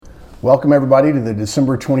Welcome everybody to the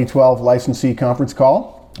December 2012 licensee conference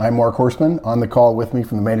call. I'm Mark Horstman. On the call with me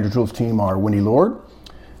from the Manager Tools team are Wendy Lord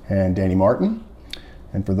and Danny Martin.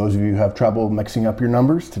 And for those of you who have trouble mixing up your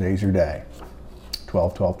numbers, today's your day.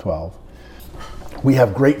 12, 12, 12. We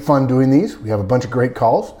have great fun doing these. We have a bunch of great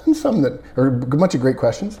calls and some that are a bunch of great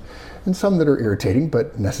questions and some that are irritating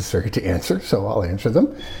but necessary to answer, so I'll answer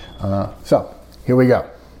them. So here we go.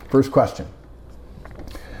 First question.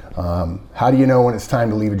 How do you know when it's time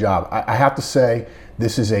to leave a job? I have to say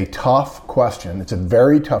this is a tough question. It's a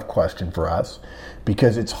very tough question for us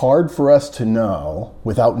because it's hard for us to know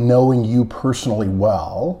without knowing you personally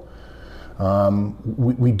well.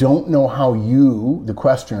 We don't know how you, the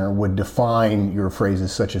questioner, would define your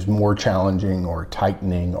phrases such as more challenging or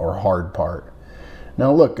tightening or hard part.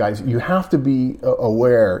 Now look guys, you have to be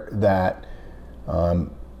aware that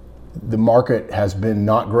the market has been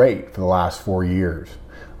not great for the last 4 years.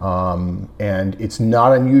 And it's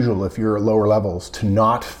not unusual if you're at lower levels to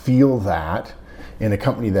not feel that in a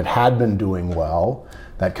company that had been doing well.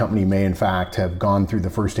 That company may in fact have gone through the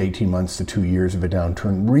first 18 months to 2 years of a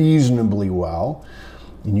downturn reasonably well.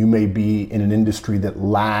 And you may be in an industry that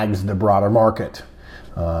lags the broader market.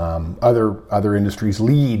 Other industries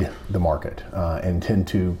lead the market and tend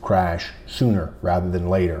to crash sooner rather than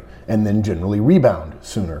later, and then generally rebound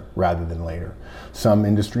sooner rather than later. Some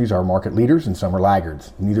industries are market leaders and some are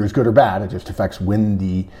laggards. Neither is good or bad. It just affects when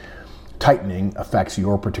the tightening affects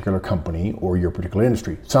your particular company or your particular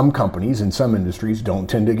industry. Some companies in some industries don't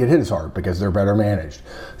tend to get hit as hard because they're better managed.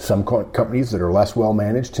 Some companies that are less well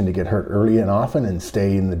managed tend to get hurt early and often and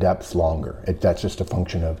stay in the depths longer. That's just a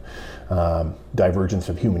function of divergence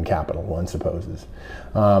of human capital, one supposes.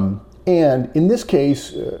 And in this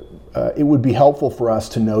case, it would be helpful for us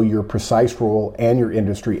to know your precise role and your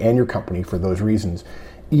industry and your company for those reasons,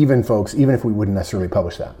 even if we wouldn't necessarily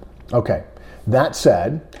publish that. Okay, that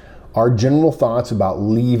said, our general thoughts about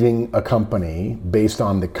leaving a company based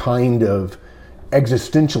on the kind of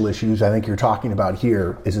existential issues I think you're talking about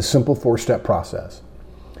here is a simple 4-step process.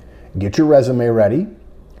 Get your resume ready,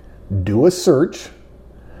 do a search,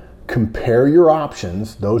 compare your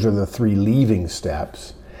options, those are the 3 leaving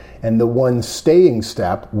steps, and the one staying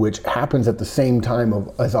step, which happens at the same time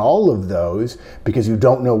as all of those, because you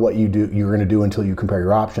don't know what you're going to do until you compare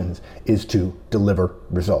your options, is to deliver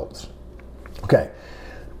results. Okay.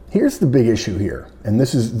 Here's the big issue here, and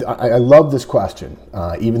I love this question,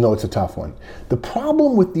 even though it's a tough one. The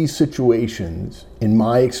problem with these situations, in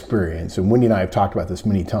my experience, and Wendy and I have talked about this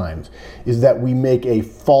many times, is that we make a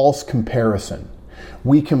false comparison.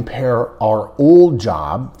 We compare our old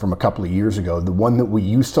job from a couple of years ago, the one that we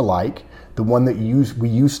used to like, the one that we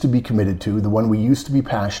used to be committed to, the one we used to be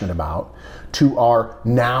passionate about, to our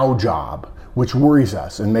now job, which worries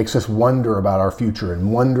us and makes us wonder about our future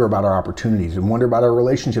and wonder about our opportunities and wonder about our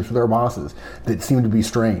relationships with our bosses that seem to be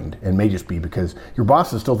strained, and may just be because your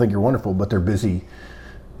bosses still think you're wonderful, but they're busy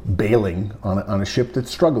bailing on a ship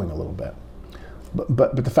that's struggling a little bit.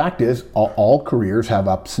 But the fact is, all careers have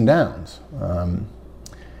ups and downs.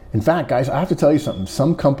 In fact, guys, I have to tell you something.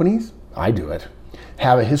 Some companies, I do it,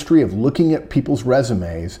 have a history of looking at people's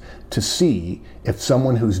resumes to see if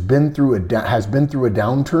someone has been through a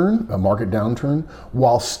downturn, a market downturn,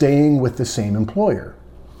 while staying with the same employer.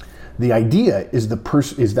 The idea is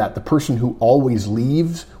that the person who always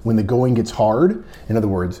leaves when the going gets hard, in other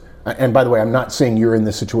words, and by the way, I'm not saying you're in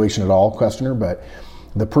this situation at all, questioner, but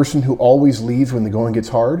the person who always leaves when the going gets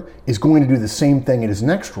hard is going to do the same thing in his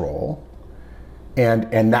next role.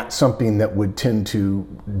 And that's something that would tend to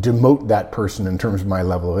demote that person in terms of my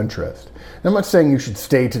level of interest. And I'm not saying you should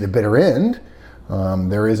stay to the bitter end.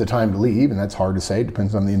 There is a time to leave, and that's hard to say. It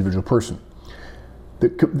depends on the individual person.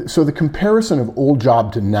 So the comparison of old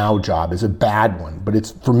job to now job is a bad one, but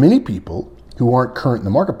it's for many people who aren't current in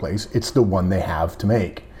the marketplace, it's the one they have to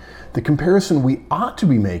make. The comparison we ought to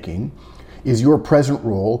be making is your present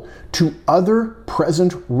role to other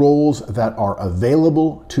present roles that are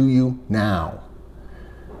available to you now.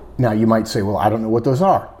 Now you might say, well, I don't know what those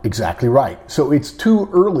are. Exactly right. So it's too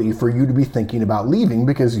early for you to be thinking about leaving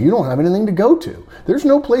because you don't have anything to go to. There's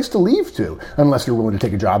no place to leave to unless you're willing to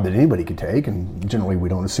take a job that anybody could take, and generally we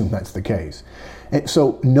don't assume that's the case. And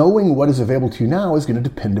so knowing what is available to you now is going to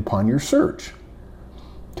depend upon your search.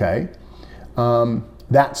 Okay?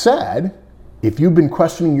 That said, if you've been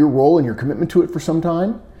questioning your role and your commitment to it for some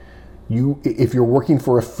time, if you're working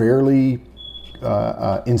for a fairly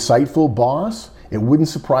insightful boss, it wouldn't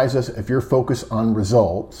surprise us if your focus on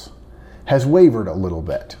results has wavered a little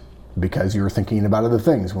bit because you're thinking about other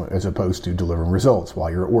things as opposed to delivering results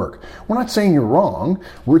while you're at work. We're not saying you're wrong.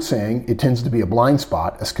 We're saying it tends to be a blind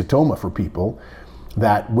spot, a scotoma for people,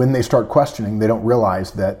 that when they start questioning, they don't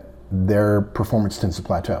realize that their performance tends to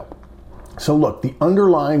plateau. So look, the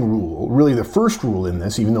underlying rule, really the first rule in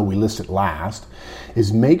this, even though we list it last,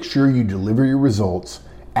 is make sure you deliver your results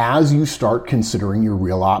as you start considering your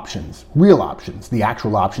real options, the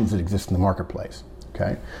actual options that exist in the marketplace.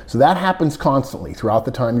 Okay, so that happens constantly throughout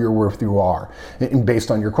the time you're where you are. And based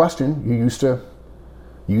on your question, you used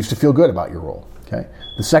to feel good about your role. Okay,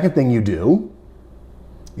 the second thing you do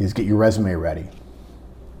is get your resume ready.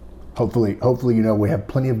 Hopefully, we have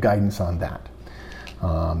plenty of guidance on that.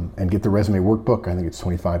 And get the resume workbook. I think it's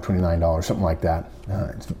 $25, $29, something like that.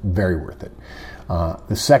 It's very worth it.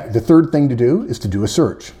 The third thing to do is to do a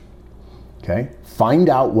search. Okay, find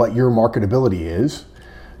out what your marketability is.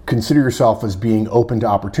 Consider yourself as being open to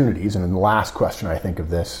opportunities. And in the last question, I think of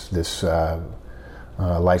this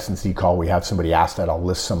licensee call, we have somebody ask that. I'll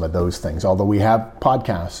list some of those things. Although we have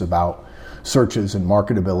podcasts about searches and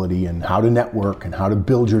marketability and how to network and how to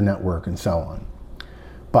build your network and so on.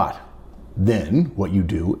 But then what you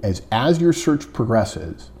do is as your search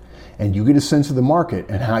progresses and you get a sense of the market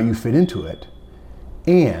and how you fit into it,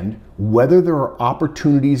 and whether there are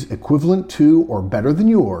opportunities equivalent to or better than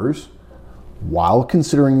yours, while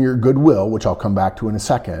considering your goodwill, which I'll come back to in a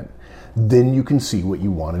second, then you can see what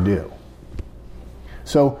you want to do.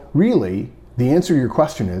 So really, the answer to your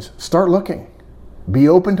question is start looking. Be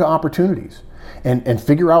open to opportunities and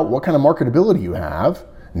figure out what kind of marketability you have.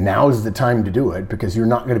 Now is the time to do it because you're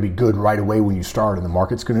not going to be good right away when you start and the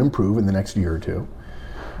market's going to improve in the next year or two.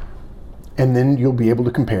 And then you'll be able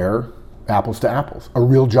to compare apples to apples. A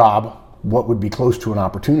real job, what would be close to an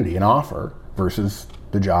opportunity, an offer, versus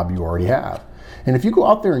the job you already have. And if you go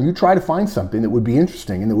out there and you try to find something that would be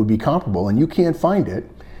interesting and that would be comparable and you can't find it,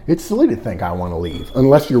 it's silly to think I want to leave,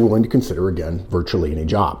 unless you're willing to consider, again, virtually any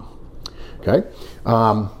job. Okay?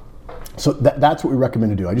 So that's what we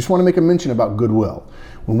recommend to do. I just want to make a mention about goodwill.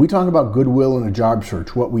 When we talk about goodwill in a job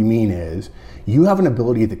search, what we mean is you have an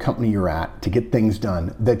ability at the company you're at to get things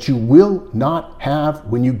done that you will not have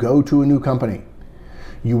when you go to a new company.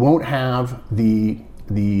 You won't have the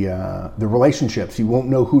relationships. You won't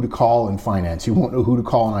know who to call in finance. You won't know who to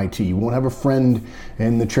call in IT. You won't have a friend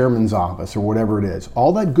in the chairman's office or whatever it is.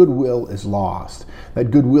 All that goodwill is lost.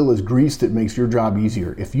 That goodwill is grease that makes your job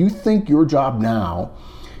easier. If you think your job now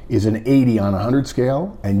is an 80 on a 100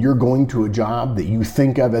 scale and you're going to a job that you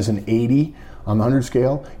think of as an 80 on the 100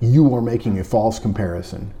 scale, you are making a false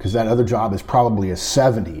comparison because that other job is probably a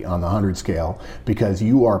 70 on the 100 scale because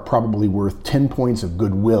you are probably worth 10 points of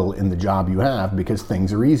goodwill in the job you have because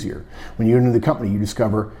things are easier. When you enter the company, you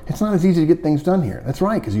discover it's not as easy to get things done here. That's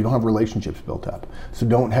right, because you don't have relationships built up. So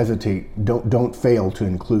don't hesitate, don't fail to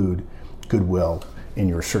include goodwill in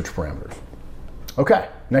your search parameters. Okay,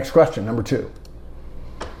 next question, number 2.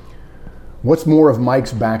 What's more of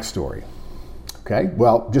Mike's backstory? Okay,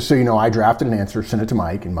 well, just so you know, I drafted an answer, sent it to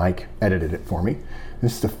Mike, and Mike edited it for me.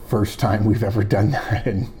 This is the first time we've ever done that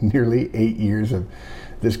in nearly 8 years of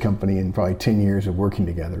this company and probably 10 years of working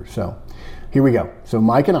together. So here we go. So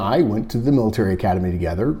Mike and I went to the military academy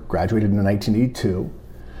together, graduated in 1982.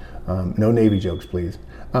 No Navy jokes, please.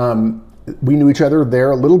 We knew each other there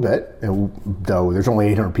a little bit, though there's only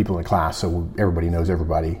 800 people in the class, so everybody knows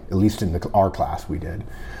everybody, at least in our class we did.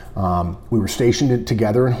 We were stationed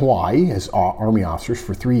together in Hawaii as Army officers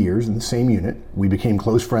for 3 years in the same unit. We became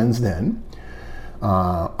close friends then.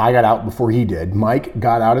 I got out before he did. Mike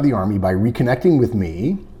got out of the Army by reconnecting with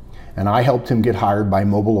me, and I helped him get hired by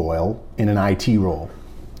Mobil Oil in an IT role.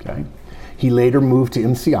 Okay. He later moved to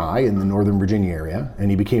MCI in the Northern Virginia area,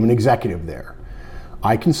 and he became an executive there.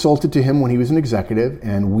 I consulted to him when he was an executive,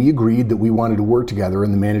 and we agreed that we wanted to work together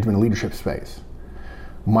in the management and leadership space.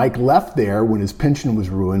 Mike left there when his pension was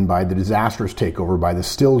ruined by the disastrous takeover by the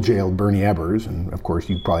still jailed Bernie Ebbers, and of course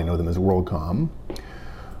you probably know them as WorldCom.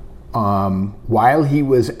 While he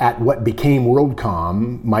was at what became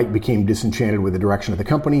WorldCom, Mike became disenchanted with the direction of the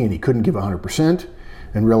company and he couldn't give 100%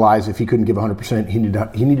 and realized if he couldn't give 100%,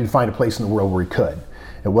 he needed to find a place in the world where he could.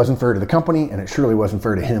 It wasn't fair to the company and it surely wasn't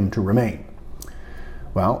fair to him to remain.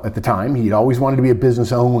 Well, at the time, he'd always wanted to be a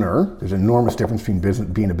business owner. There's an enormous difference between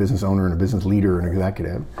being a business owner and a business leader and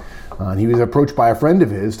executive. And he was approached by a friend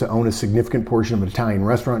of his to own a significant portion of an Italian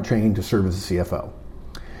restaurant chain to serve as a CFO.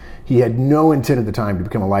 He had no intent at the time to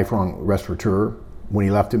become a lifelong restaurateur when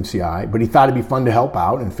he left MCI, but he thought it'd be fun to help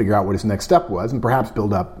out and figure out what his next step was and perhaps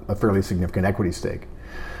build up a fairly significant equity stake.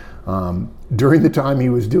 During the time he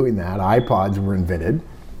was doing that, iPods were invented.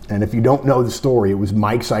 And if you don't know the story, it was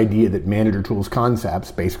Mike's idea that Manager Tools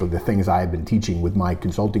concepts, basically the things I had been teaching with my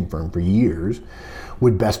consulting firm for years,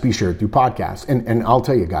 would best be shared through podcasts. And I'll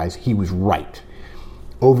tell you guys, he was right.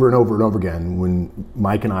 Over and over and over again, when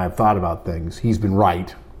Mike and I have thought about things, he's been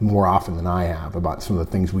right more often than I have about some of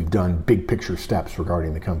the things we've done, big picture steps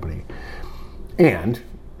regarding the company. And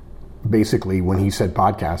basically, when he said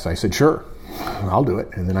podcast, I said, sure, I'll do it.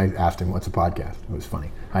 And then I asked him, what's a podcast? It was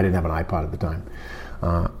funny. I didn't have an iPod at the time.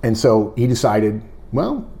 And so he decided,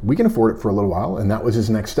 well, we can afford it for a little while. And that was his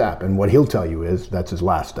next step. And what he'll tell you is that's his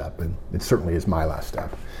last step. And it certainly is my last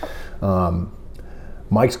step.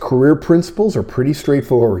 Mike's career principles are pretty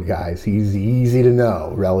straightforward, guys. He's easy to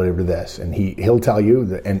know relative to this. And he'll tell you,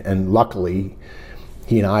 that, and luckily,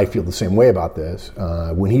 he and I feel the same way about this.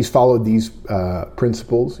 When he's followed these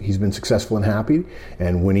principles, he's been successful and happy.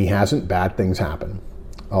 And when he hasn't, bad things happen.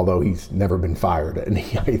 Although he's never been fired. And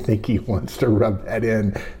I think he wants to rub that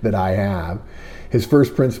in that I have. His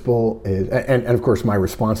first principle is, and of course my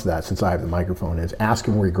response to that, since I have the microphone, is ask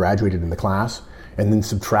him where he graduated in the class and then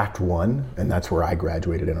subtract 1. And that's where I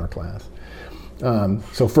graduated in our class.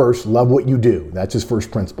 So first, love what you do. That's his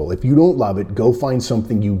first principle. If you don't love it, go find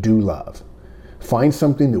something you do love. Find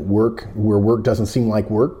something where work doesn't seem like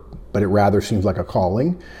work, but it rather seems like a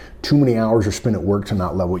calling. Too many hours are spent at work to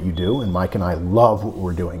not love what you do, and Mike and I love what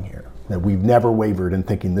we're doing here. That we've never wavered in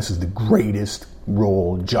thinking this is the greatest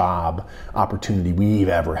role, job, opportunity we've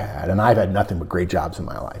ever had, and I've had nothing but great jobs in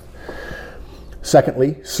my life.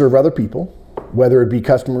 Secondly, serve other people, whether it be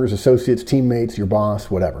customers, associates, teammates, your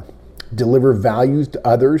boss, whatever. Deliver values to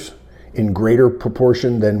others in greater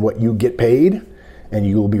proportion than what you get paid, and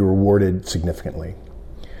you will be rewarded significantly.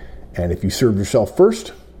 And if you serve yourself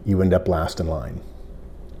first, you end up last in line.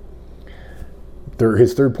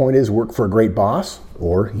 His third point is work for a great boss,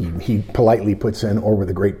 or he politely puts in, or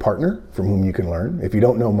with a great partner from whom you can learn. If you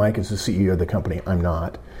don't know Mike is the CEO of the company, I'm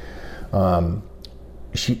not.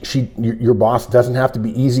 Your boss doesn't have to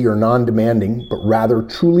be easy or non-demanding, but rather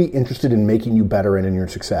truly interested in making you better and in your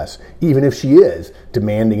success, even if she is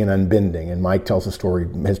demanding and unbending. And Mike has told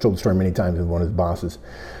the story many times with one of his bosses,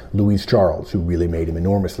 Louise Charles, who really made him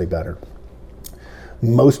enormously better.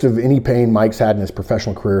 Most of any pain Mike's had in his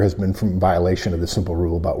professional career has been from violation of the simple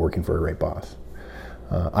rule about working for a great boss.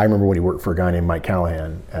 I remember when he worked for a guy named Mike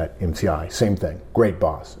Callahan at MCI, same thing, great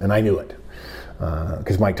boss, and I knew it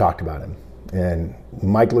because Mike talked about him. And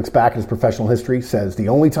Mike looks back at his professional history, says the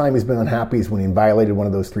only time he's been unhappy is when he violated one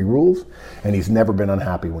of those 3 rules, and he's never been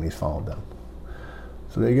unhappy when he's followed them.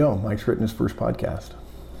 So there you go, Mike's written his first podcast.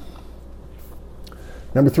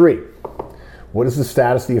 Number 3, what is the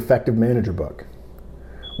status of the Effective Manager book?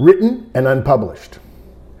 Written and unpublished.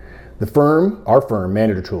 Our firm,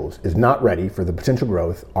 Manager Tools, is not ready for the potential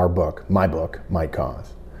growth our book, my book, might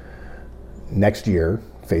cause. Next year,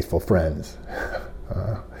 faithful friends.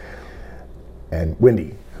 And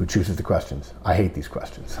Wendy, who chooses the questions. I hate these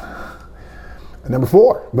questions. Number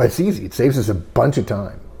 4, but it's easy. It saves us a bunch of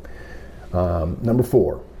time. Number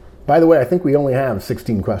 4. By the way, I think we only have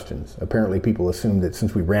 16 questions. Apparently people assumed that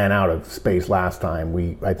since we ran out of space last time,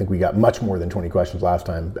 I think we got much more than 20 questions last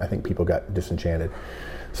time. I think people got disenchanted.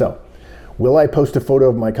 So, will I post a photo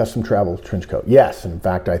of my custom travel trench coat? Yes. In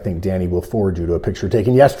fact, I think Danny will forward you to a picture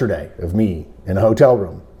taken yesterday of me in a hotel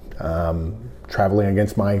room, traveling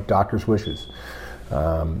against my doctor's wishes,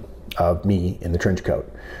 of me in the trench coat.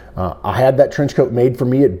 I had that trench coat made for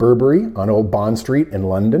me at Burberry on Old Bond Street in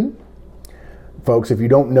London. Folks, if you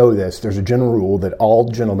don't know this, there's a general rule that all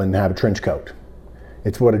gentlemen have a trench coat.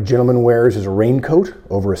 It's what a gentleman wears as a raincoat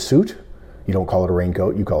over a suit. You don't call it a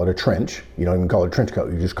raincoat, you call it a trench. You don't even call it a trench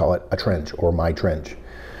coat, you just call it a trench or my trench.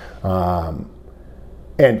 And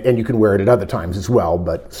you can wear it at other times as well,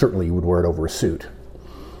 but certainly you would wear it over a suit.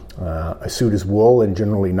 A suit is wool and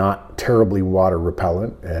generally not terribly water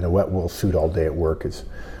repellent, and a wet wool suit all day at work is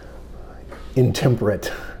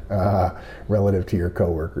intemperate relative to your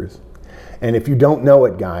coworkers. And if you don't know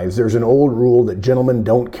it, guys, there's an old rule that gentlemen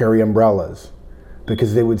don't carry umbrellas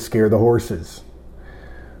because they would scare the horses.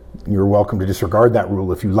 You're welcome to disregard that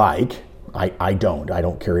rule if you like. I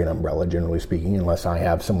don't carry an umbrella, generally speaking, unless I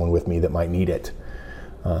have someone with me that might need it.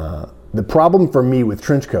 The problem for me with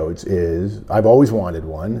trench coats is I've always wanted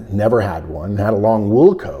one, never had one, had a long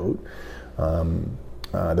wool coat.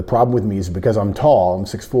 The problem with me is because I'm tall, I'm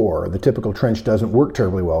 6'4", the typical trench doesn't work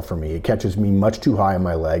terribly well for me. It catches me much too high on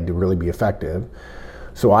my leg to really be effective.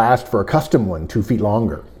 So I asked for a custom one, 2 feet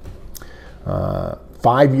longer.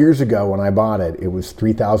 5 years ago when I bought it, it was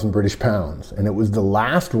 3,000 British pounds. And it was the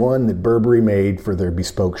last one that Burberry made for their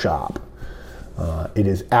bespoke shop. It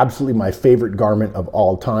is absolutely my favorite garment of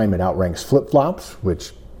all time. It outranks flip-flops, which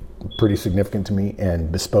is pretty significant to me,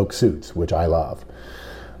 and bespoke suits, which I love.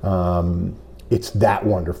 It's that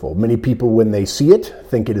wonderful. Many people, when they see it,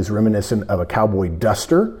 think it is reminiscent of a cowboy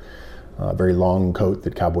duster, a very long coat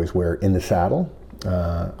that cowboys wear in the saddle.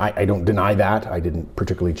 I don't deny that. I didn't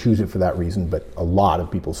particularly choose it for that reason, but a lot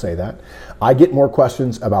of people say that. I get more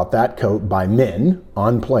questions about that coat by men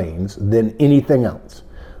on planes than anything else,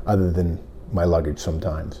 other than my luggage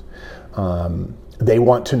sometimes. They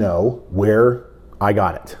want to know where I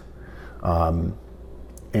got it,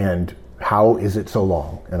 and how is it so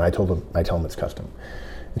long? And I tell them it's custom.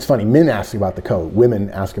 It's funny, men ask about the coat,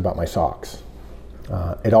 women ask about my socks.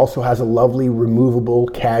 It also has a lovely removable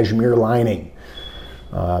cashmere lining.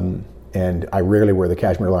 And I rarely wear the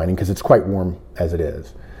cashmere lining because it's quite warm as it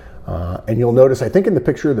is. And you'll notice, I think in the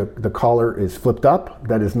picture, the collar is flipped up.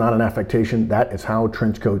 That is not an affectation. That is how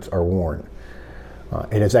trench coats are worn.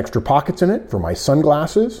 It has extra pockets in it for my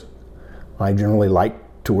sunglasses. I generally like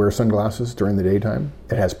to wear sunglasses during the daytime.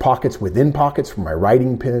 It has pockets within pockets for my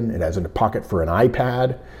writing pen. It has a pocket for an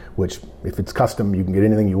iPad, which if it's custom, you can get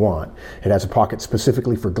anything you want. It has a pocket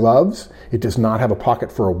specifically for gloves. It does not have a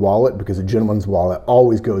pocket for a wallet because a gentleman's wallet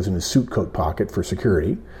always goes in his suit coat pocket for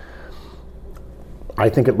security. I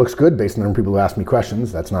think it looks good based on the number of people who ask me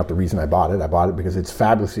questions. That's not the reason I bought it. I bought it because it's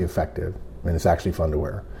fabulously effective and it's actually fun to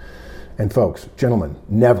wear. And folks, gentlemen,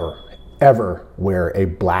 never, ever wear a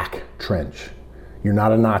black trench. You're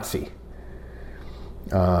not a Nazi.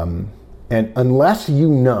 And unless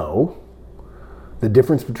you know the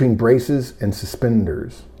difference between braces and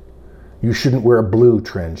suspenders, you shouldn't wear a blue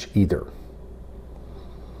trench either.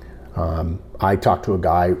 I talked to a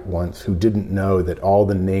guy once who didn't know that all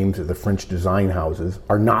the names of the French design houses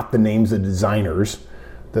are not the names of designers,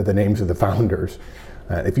 they're the names of the founders.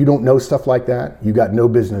 If you don't know stuff like that, you got no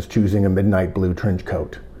business choosing a midnight blue trench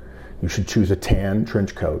coat. You should choose a tan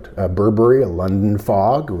trench coat. A Burberry, a London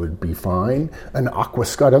Fog would be fine. An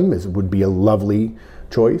Aquascutum would be a lovely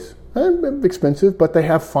choice. Expensive, but they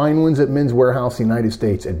have fine ones at Men's Warehouse, United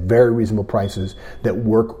States, at very reasonable prices that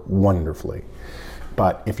work wonderfully.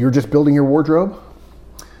 But if you're just building your wardrobe,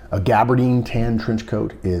 a gabardine tan trench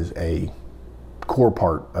coat is a core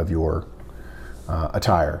part of your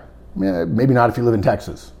attire. Maybe not if you live in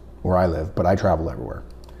Texas, where I live, but I travel everywhere.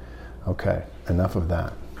 Okay, enough of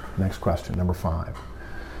that. Next question, number 5.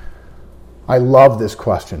 I love this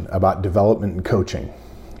question about development and coaching.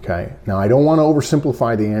 Okay. Now, I don't want to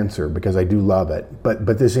oversimplify the answer because I do love it, but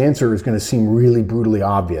this answer is going to seem really brutally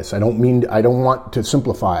obvious. I don't want to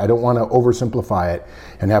simplify. I don't want to oversimplify it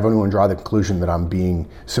and have anyone draw the conclusion that I'm being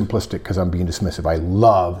simplistic because I'm being dismissive. I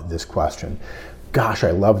love this question. Gosh,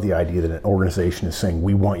 I love the idea that an organization is saying,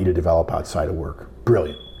 we want you to develop outside of work.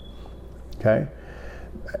 Brilliant. Okay.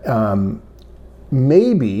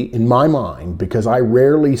 Maybe, in my mind, because I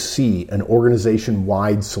rarely see an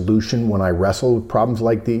organization-wide solution when I wrestle with problems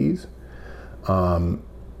like these,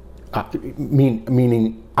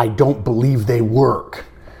 meaning I don't believe they work.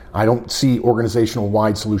 I don't see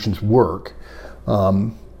organizational-wide solutions work.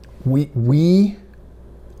 We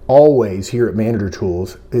always here at Manager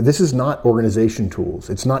Tools, this is not organization tools.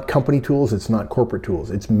 It's not company tools. It's not corporate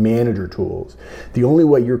tools. It's manager tools. The only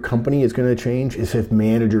way your company is going to change is if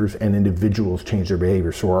managers and individuals change their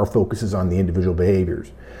behavior. So our focus is on the individual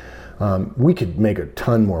behaviors. We could make a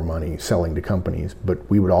ton more money selling to companies, but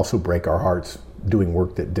we would also break our hearts doing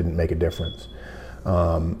work that didn't make a difference.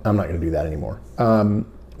 I'm not going to do that anymore.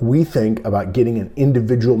 We think about getting an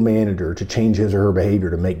individual manager to change his or her behavior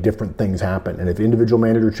to make different things happen. And if individual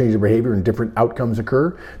managers change their behavior and different outcomes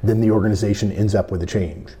occur, then the organization ends up with a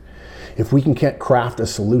change. If we can craft a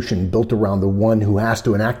solution built around the one who has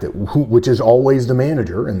to enact it, which is always the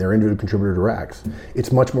manager and their individual contributor directs,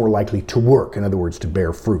 it's much more likely to work. In other words, to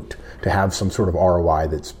bear fruit, to have some sort of ROI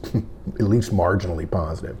that's at least marginally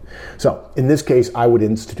positive. So in this case, I would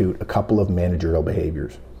institute a couple of managerial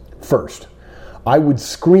behaviors. First, I would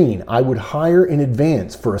hire in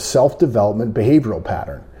advance for a self-development behavioral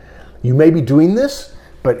pattern. You may be doing this,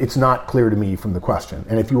 but it's not clear to me from the question.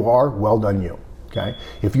 And if you are, well done you. Okay?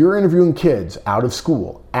 If you're interviewing kids out of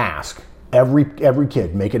school, ask every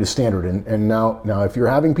kid, make it a standard. And now if you're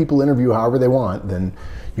having people interview however they want, then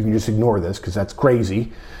you can just ignore this because that's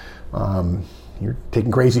crazy. You're taking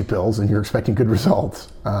crazy pills and you're expecting good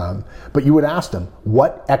results. But you would ask them,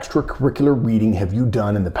 what extracurricular reading have you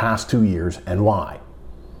done in the past 2 years and why?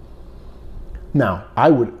 Now, I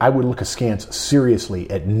would look askance seriously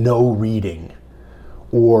at no reading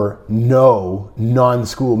or no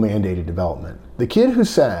non-school mandated development. The kid who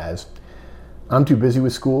says, I'm too busy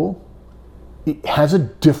with school, has a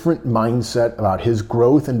different mindset about his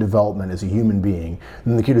growth and development as a human being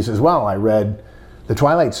than the kid who says, well, I read the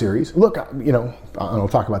Twilight series. Look, I'll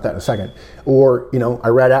talk about that in a second. Or, I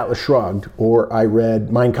read Atlas Shrugged, or I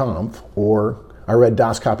read Mein Kampf, or I read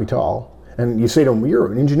Das Kapital. And you say to him,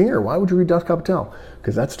 you're an engineer. Why would you read Das Kapital?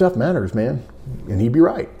 Because that stuff matters, man. And he'd be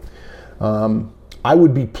right. I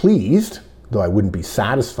would be pleased, though I wouldn't be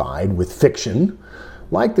satisfied, with fiction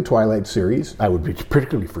like the Twilight series. I would be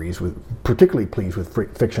particularly pleased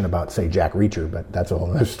with fiction about, say, Jack Reacher, but that's a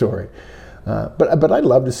whole other story. But I'd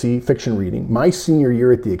love to see fiction reading. My senior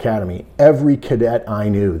year at the academy, every cadet I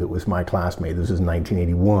knew that was my classmate, this is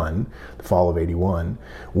 1981, the fall of 81,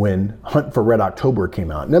 when Hunt for Red October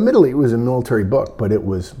came out. Now, admittedly, it was a military book, but it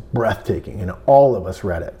was breathtaking, and all of us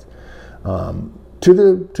read it, to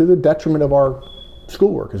the detriment of our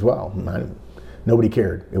schoolwork as well. Nobody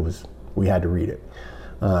cared. We had to read it.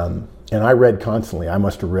 And I read constantly. I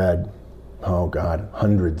must have read,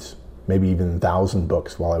 hundreds, maybe even 1,000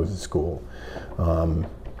 books while I was at school.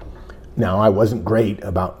 Now, I wasn't great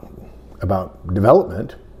about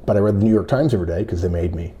development, but I read the New York Times every day because they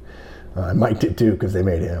made me. Mike did too because they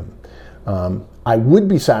made him. I would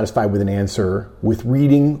be satisfied with an answer with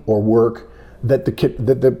reading or work that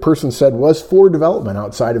the person said was for development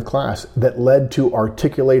outside of class that led to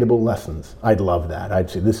articulatable lessons. I'd love that.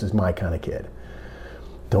 I'd say, this is my kind of kid.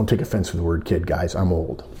 Don't take offense with the word kid, guys. I'm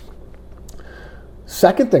old.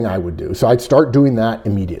 Second thing I would do, so I'd start doing that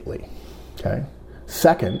immediately. Okay.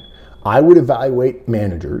 Second, I would evaluate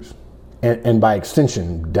managers, and by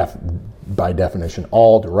extension, by definition,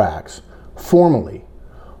 all directs, formally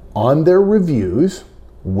on their reviews,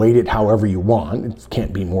 weight it however you want, it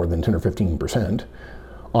can't be more than 10 or 15%,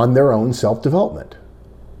 on their own self-development.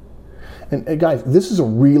 And guys, this is a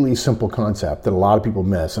really simple concept that a lot of people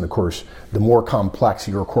miss. And of course, the more complex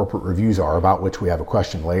your corporate reviews are, about which we have a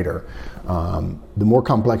question later, the more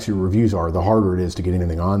complex your reviews are, the harder it is to get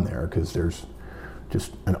anything on there, because there's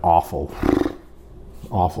just an awful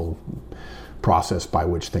process by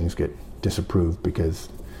which things get disapproved because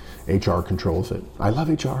HR controls it. I love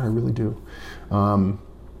HR, I really do.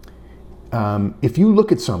 If you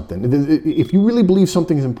look at something, if you really believe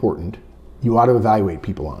something is important, you ought to evaluate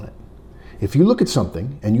people on it. If you look at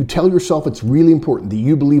something and you tell yourself it's really important, that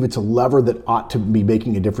you believe it's a lever that ought to be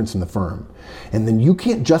making a difference in the firm, and then you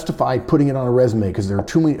can't justify putting it on a resume because there are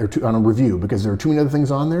too many, on a review because there are too many other things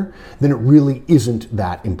on there, then it really isn't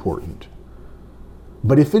that important.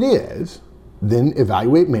 But if it is, then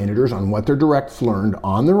evaluate managers on what their directs learned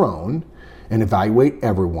on their own, and evaluate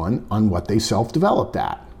everyone on what they self-developed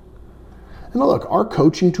at. And now look, our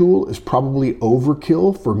coaching tool is probably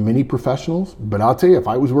overkill for many professionals, but I'll tell you, if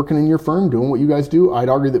I was working in your firm doing what you guys do, I'd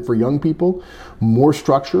argue that for young people, more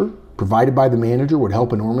structure provided by the manager would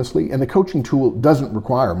help enormously, and the coaching tool doesn't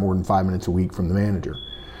require more than 5 minutes a week from the manager.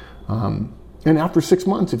 And after 6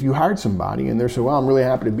 months, if you hired somebody and they're saying, well, I'm really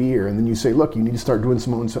happy to be here, and then you say, look, you need to start doing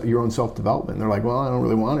your own self-development. And they're like, well, I don't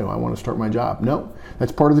really want to. I want to start my job. No,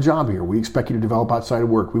 that's part of the job here. We expect you to develop outside of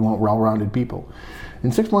work. We want well-rounded people.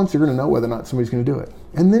 In 6 months, you're going to know whether or not somebody's going to do it.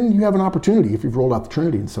 And then you have an opportunity, if you've rolled out the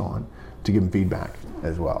Trinity and so on, to give them feedback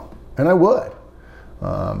as well. And I would.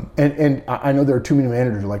 And I know there are too many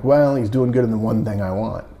managers who are like, well, he's doing good in the one thing I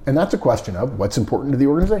want. And that's a question of what's important to the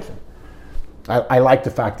organization. I like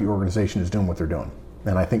the fact the organization is doing what they're doing.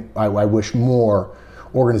 And I think I wish more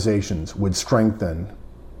organizations would strengthen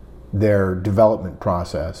their development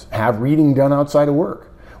process, have reading done outside of work.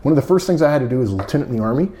 One of the first things I had to do as a lieutenant in the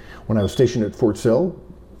Army when I was stationed at Fort Sill,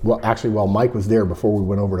 well, actually while Mike was there before we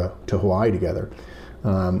went over to Hawaii together,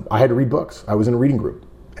 I had to read books. I was in a reading group,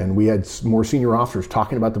 and we had more senior officers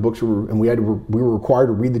talking about the books, and we were required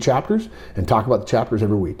to read the chapters and talk about the chapters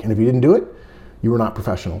every week. And if you didn't do it, you were not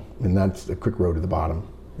professional, and that's a quick road to the bottom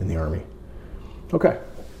in the Army. Okay,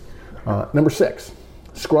 number 6,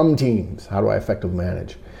 Scrum teams. How do I effectively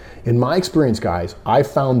manage? In my experience, guys, I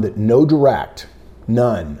found that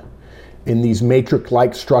none, in these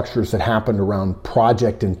matrix-like structures that happened around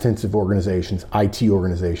project-intensive organizations, IT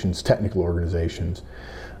organizations, technical organizations,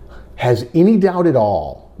 has any doubt at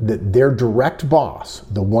all that their direct boss,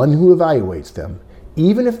 the one who evaluates them,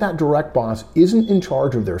 even if that direct boss isn't in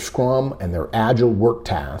charge of their Scrum and their Agile work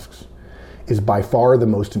tasks, is by far the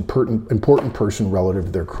most important person relative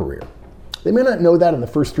to their career. They may not know that in the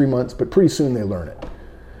first 3 months, but pretty soon they learn it.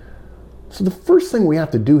 So the first thing we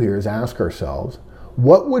have to do here is ask ourselves,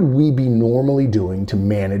 what would we be normally doing to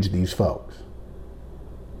manage these folks?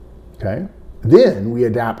 Okay? Then we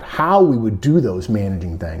adapt how we would do those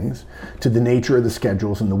managing things to the nature of the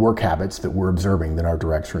schedules and the work habits that we're observing that our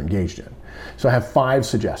directs are engaged in. So I have 5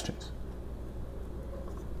 suggestions.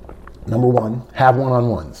 Number 1, have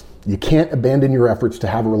one-on-ones. You can't abandon your efforts to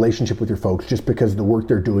have a relationship with your folks just because the work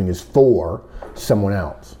they're doing is for someone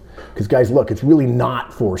else. Because guys, look, it's really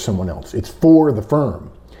not for someone else. It's for the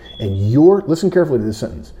firm. And listen carefully to this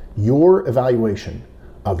sentence, your evaluation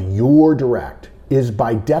of your direct is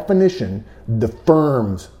by definition the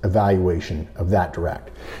firm's evaluation of that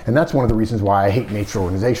direct. And that's one of the reasons why I hate matrix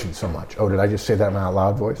organizations so much. Oh, did I just say that in my out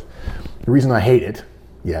loud voice? The reason I hate it,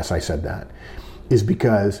 yes, I said that, is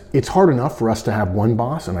because it's hard enough for us to have one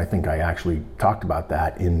boss, and I think I actually talked about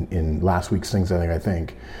that in last week's Things I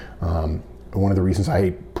Think. One of the reasons I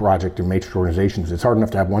hate project and matrix organizations, it's hard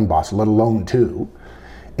enough to have one boss, let alone two.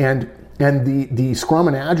 And the Scrum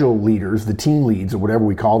and Agile leaders, the team leads, or whatever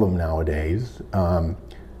we call them nowadays,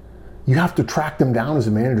 you have to track them down as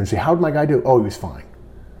a manager and say, how did my guy do? Oh, he was fine.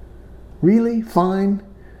 Really? Fine?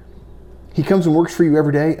 He comes and works for you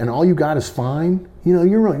every day and all you got is fine? You know,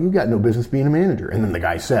 you're right. You got no business being a manager. And then the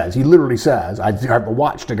guy says, he literally says, I've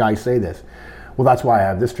watched a guy say this, well, that's why I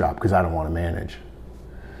have this job, because I don't want to manage.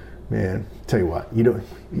 Man, tell you what,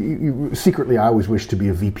 secretly I always wished to be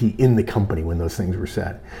a VP in the company when those things were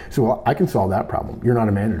said. So, well, I can solve that problem. You're not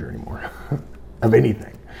a manager anymore of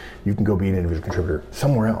anything. You can go be an individual contributor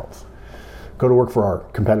somewhere else. Go to work for our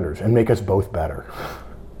competitors and make us both better.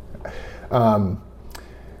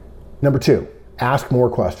 Number 2, ask more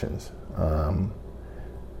questions.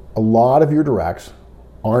 A lot of your directs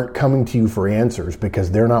aren't coming to you for answers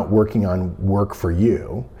because they're not working on work for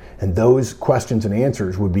you. And those questions and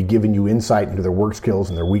answers would be giving you insight into their work skills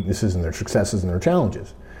and their weaknesses and their successes and their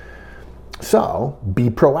challenges. So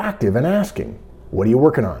be proactive in asking, what are you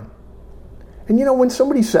working on? And you know, when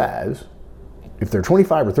somebody says, if they're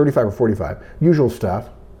 25 or 35 or 45, usual stuff,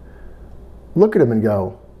 look at them and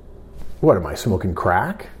go, what, am I smoking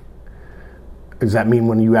crack? Does that mean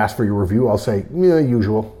when you ask for your review, I'll say, yeah,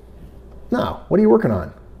 usual? No, what are you working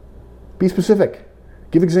on? Be specific.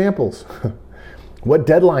 Give examples. What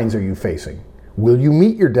deadlines are you facing? Will you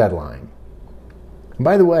meet your deadline? And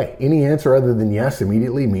by the way, any answer other than yes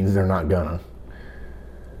immediately means they're not gonna.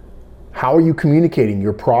 How are you communicating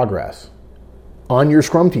your progress on your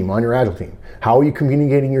Scrum team, on your Agile team? How are you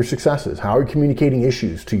communicating your successes? How are you communicating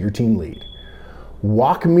issues to your team lead?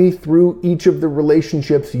 Walk me through each of the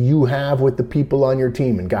relationships you have with the people on your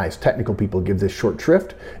team. And guys, technical people give this short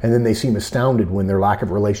shrift, and then they seem astounded when their lack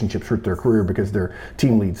of relationships hurt their career because their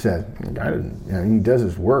team lead says, he does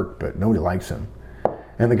his work, but nobody likes him.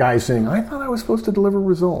 And the guy is saying, I thought I was supposed to deliver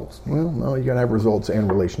results. Well, no, you gotta have results and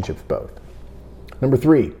relationships both. Number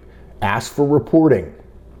 3, ask for reporting.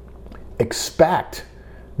 Expect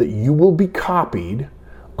that you will be copied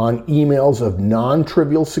on emails of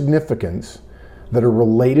non-trivial significance that are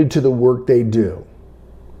related to the work they do.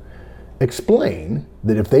 Explain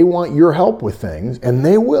that if they want your help with things, and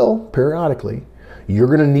they will periodically, you're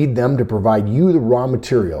going to need them to provide you the raw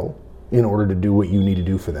material in order to do what you need to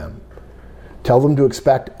do for them. Tell them to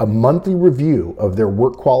expect a monthly review of their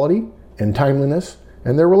work quality and timeliness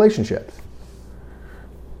and their relationships.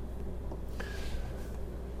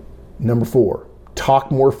 Number 4,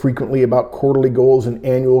 talk more frequently about quarterly goals and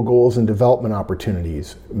annual goals and development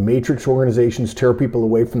opportunities. Matrix organizations tear people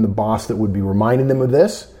away from the boss that would be reminding them of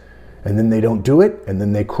this, and then they don't do it, and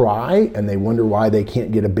then they cry, and they wonder why they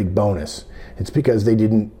can't get a big bonus. It's because they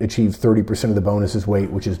didn't achieve 30% of the bonus's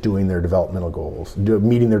weight, which is doing their developmental goals,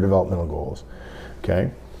 meeting their developmental goals.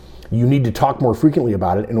 Okay? You need to talk more frequently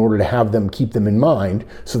about it in order to have them keep them in mind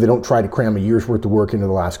so they don't try to cram a year's worth of work into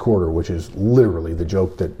the last quarter, which is literally the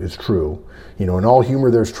joke that is true. You know, in all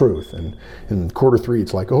humor, there's truth. And in quarter 3,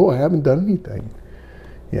 it's like, oh, I haven't done anything.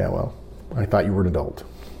 Yeah, well, I thought you were an adult.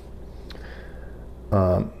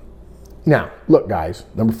 Now, look, guys,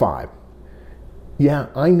 number 5. Yeah,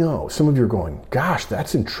 I know. Some of you are going, gosh,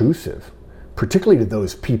 that's intrusive. Particularly to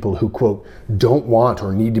those people who, quote, don't want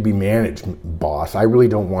or need to be managed, boss. I really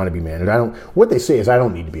don't want to be managed. What they say is, I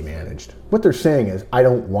don't need to be managed. What they're saying is, I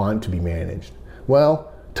don't want to be managed.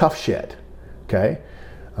 Well, tough shit, okay?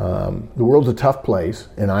 The world's a tough place,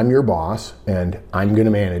 and I'm your boss, and I'm going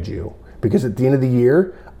to manage you. Because at the end of the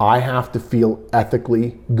year, I have to feel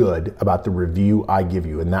ethically good about the review I give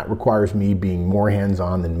you, and that requires me being more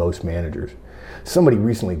hands-on than most managers. Somebody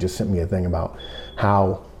recently just sent me a thing about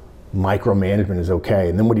how micromanagement is okay,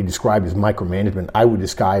 and then what he described as micromanagement, I would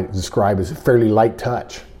describe as a fairly light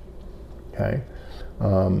touch. Okay,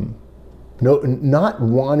 not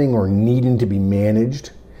wanting or needing to be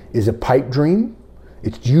managed is a pipe dream.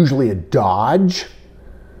 It's usually a dodge.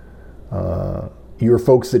 Your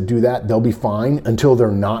folks that do that, they'll be fine until they're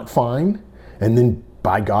not fine, and then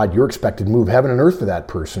by God, you're expected to move heaven and earth for that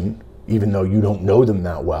person. Even though you don't know them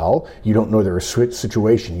that well, you don't know their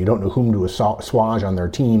situation, you don't know whom to assuage on their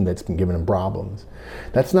team that's been giving them problems.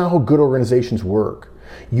 That's not how good organizations work.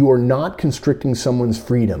 You are not constricting someone's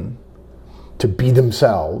freedom to be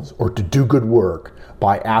themselves or to do good work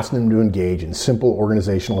by asking them to engage in simple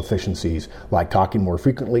organizational efficiencies like talking more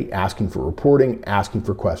frequently, asking for reporting, asking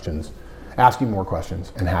for questions. asking more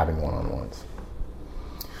questions, and having one-on-ones.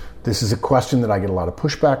 This is a question that I get a lot of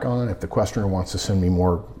pushback on. If the questioner wants to send me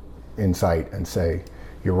more insight and say,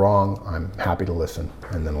 you're wrong, I'm happy to listen,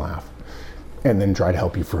 and then laugh, and then try to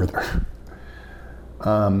help you further.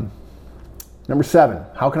 Number 7,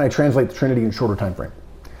 how can I translate the Trinity in a shorter time frame?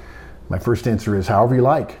 My first answer is however you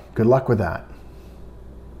like. Good luck with that.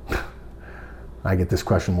 I get this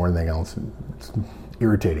question more than anything else. It's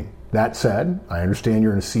irritating. That said, I understand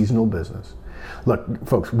you're in a seasonal business. Look,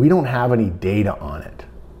 folks, we don't have any data on it.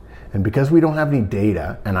 And because we don't have any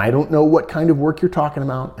data, and I don't know what kind of work you're talking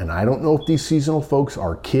about, and I don't know if these seasonal folks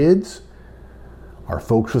are kids, are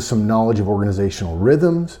folks with some knowledge of organizational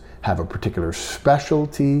rhythms, have a particular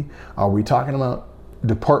specialty, are we talking about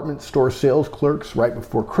department store sales clerks right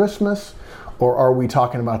before Christmas, or are we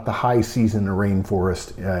talking about the high season in a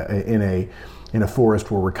rainforest in a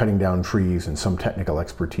forest where we're cutting down trees and some technical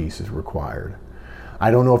expertise is required?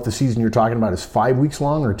 I don't know if the season you're talking about is 5 weeks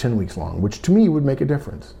long or 10 weeks long, which to me would make a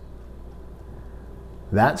difference.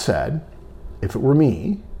 That said, if it were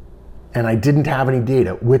me, and I didn't have any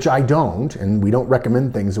data, which I don't, and we don't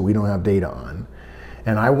recommend things that we don't have data on,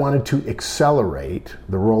 and I wanted to accelerate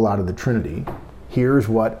the rollout of the Trinity, here's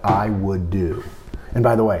what I would do. And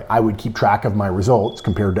by the way, I would keep track of my results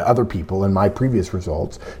compared to other people and my previous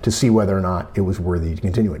results to see whether or not it was worthy to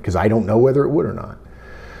continue it, because I don't know whether it would or not.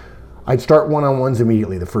 I'd start one-on-ones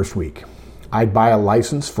immediately the first week. I'd buy a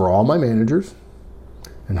license for all my managers.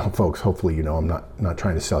 And folks, hopefully you know I'm not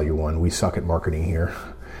trying to sell you one. We suck at marketing here.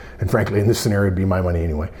 And frankly, in this scenario, it'd be my money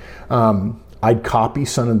anyway. I'd copy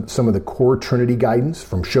some of the core Trinity guidance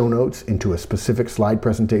from show notes into a specific slide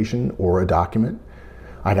presentation or a document.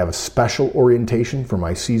 I'd have a special orientation for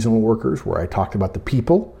my seasonal workers where I talked about the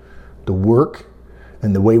people, the work,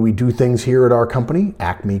 and the way we do things here at our company,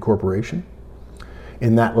 Acme Corporation.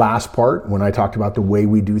 In that last part, when I talked about the way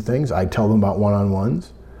we do things, I'd tell them about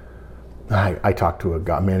one-on-ones. I talked to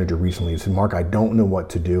a manager recently and said, Mark, I don't know what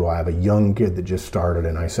to do. I have a young kid that just started,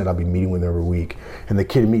 and I said I'll be meeting with him every week. And the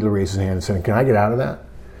kid immediately raised his hand and said, can I get out of that?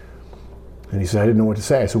 And he said, I didn't know what to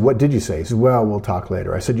say. I said, what did you say? He said, well, we'll talk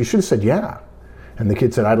later. I said, you should have said, yeah. And the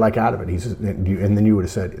kid said, I'd like out of it. He said, and then you would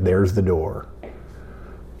have said, there's the door.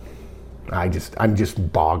 I'm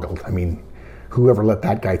just boggled. I mean, whoever let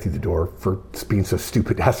that guy through the door for being so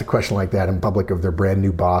stupid to ask a question like that in public of their brand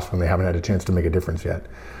new boss when they haven't had a chance to make a difference yet.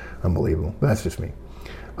 Unbelievable. But that's just me.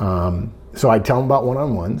 So I'd tell them about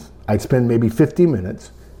one-on-ones. I'd spend maybe 50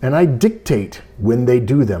 minutes, and I'd dictate when they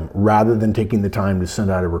do them rather than taking the time to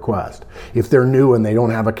send out a request. If they're new and they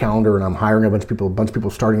don't have a calendar and I'm hiring a bunch of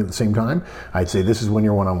people starting at the same time, I'd say this is when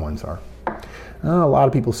your one-on-ones are. A lot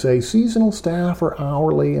of people say seasonal staff or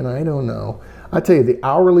hourly, and I don't know. I tell you, the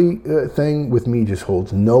hourly thing with me just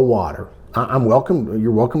holds no water. I'm welcome.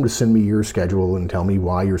 You're welcome to send me your schedule and tell me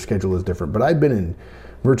why your schedule is different. But I've been in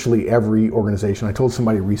virtually every organization. I told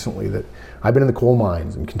somebody recently that I've been in the coal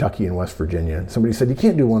mines in Kentucky and West Virginia. And somebody said, you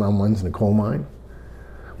can't do one-on-ones in a coal mine.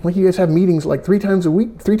 Like, you guys have meetings like 3 times a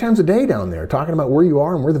week, 3 times a day down there, talking about where you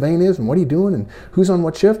are and where the vein is and what are you doing and who's on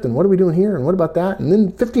what shift and what are we doing here and what about that? And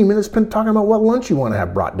then 15 minutes spent talking about what lunch you want to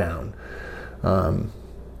have brought down.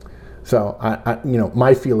 So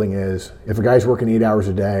my feeling is if a guy's working 8 hours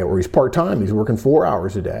a day or he's part-time, he's working 4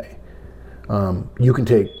 hours a day, you can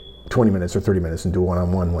take 20 minutes or 30 minutes and do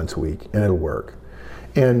one-on-one once a week, and it'll work.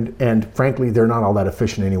 And frankly, they're not all that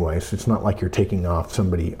efficient anyway, so it's not like you're taking off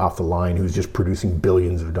somebody off the line who's just producing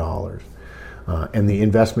billions of dollars. And the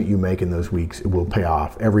investment you make in those weeks, it will pay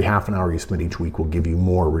off. Every half an hour you spend each week will give you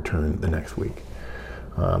more return the next week.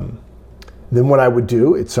 Then what I would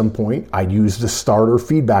do at some point, I'd use the starter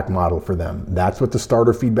feedback model for them. That's what the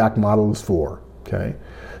starter feedback model is for, okay?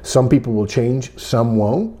 Some people will change, some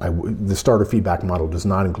won't. The starter feedback model does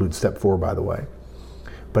not include step 4, by the way.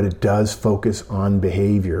 But it does focus on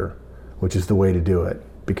behavior, which is the way to do it.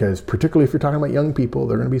 Because particularly if you're talking about young people,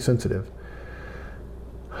 they're going to be sensitive.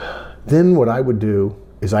 Then what I would do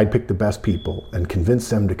is I'd pick the best people and convince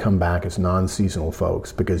them to come back as non-seasonal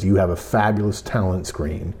folks, because you have a fabulous talent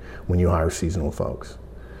screen when you hire seasonal folks.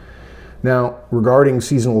 Now, regarding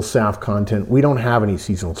seasonal staff content, we don't have any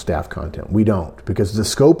seasonal staff content. We don't, because the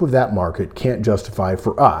scope of that market can't justify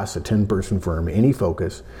for us, a 10-person firm, any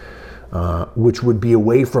focus, which would be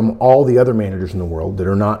away from all the other managers in the world that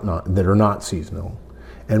are not seasonal.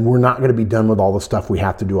 And we're not going to be done with all the stuff we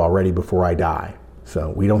have to do already before I die.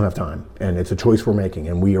 So we don't have time, and it's a choice we're making,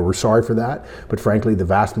 and we're sorry for that. But frankly, the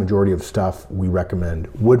vast majority of stuff we recommend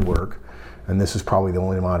would work. And this is probably the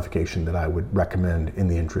only modification that I would recommend in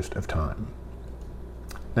the interest of time.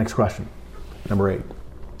 Next question, number 8,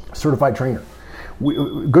 certified trainer.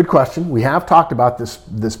 Good question. We have talked about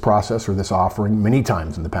this process or this offering many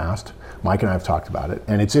times in the past. Mike and I have talked about it,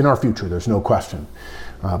 and it's in our future, there's no question.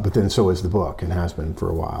 But then so is the book, and has been for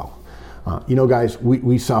a while. Guys,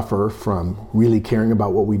 we suffer from really caring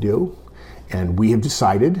about what we do, and we have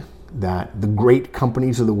decided that the great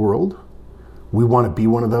companies of the world, we want to be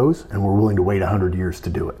one of those, and we're willing to wait 100 years to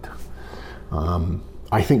do it.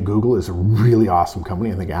 I think Google is a really awesome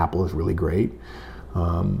company. I think Apple is really great.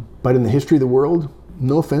 But in the history of the world,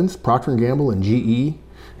 no offense, Procter & Gamble and GE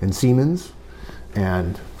and Siemens,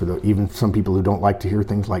 and for even some people who don't like to hear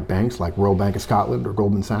things like banks, like Royal Bank of Scotland or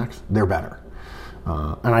Goldman Sachs, they're better.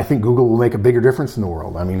 And I think Google will make a bigger difference in the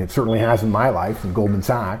world. I mean, it certainly has in my life, in Goldman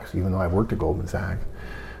Sachs, even though I've worked at Goldman Sachs.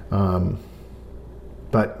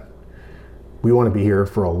 But we want to be here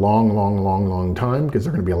for a long, long, long, long time, because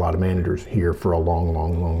there are going to be a lot of managers here for a long,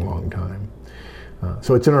 long, long, long time.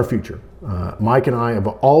 So it's in our future. Mike and I have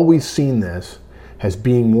always seen this as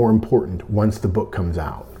being more important once the book comes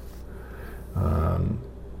out.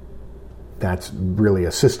 That's really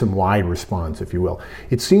a system-wide response, if you will.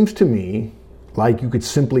 It seems to me like you could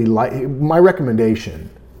simply, my recommendation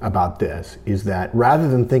about this is that rather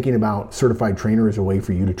than thinking about certified trainer as a way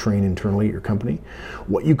for you to train internally at your company,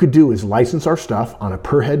 what you could do is license our stuff on a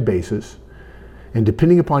per head basis, and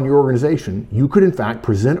depending upon your organization, you could in fact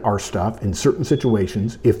present our stuff in certain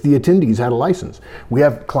situations if the attendees had a license. We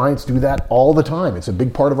have clients do that all the time. It's a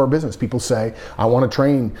big part of our business. People say, I want to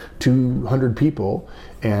train 200 people,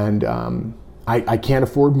 and I can't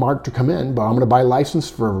afford Mark to come in, but I'm going to buy a license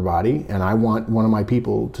for everybody, and I want one of my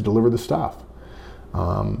people to deliver the stuff.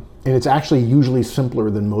 And it's actually usually simpler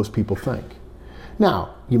than most people think.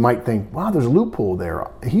 Now, you might think, wow, there's a loophole there.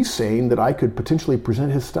 He's saying that I could potentially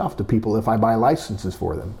present his stuff to people if I buy licenses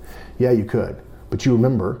for them. Yeah, you could. But you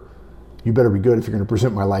remember, you better be good if you're going to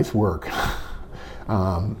present my life's work.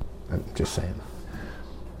 I'm just saying.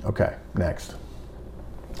 Okay, next.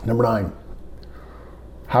 Number 9.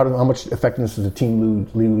 How much effectiveness does a team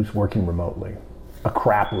lose working remotely? A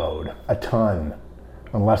crap load, a ton,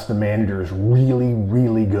 unless the manager is really,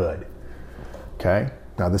 really good. Okay?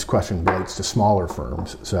 Now this question relates to smaller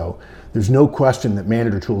firms, so there's no question that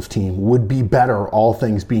Manager Tools team would be better, all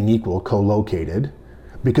things being equal, co-located,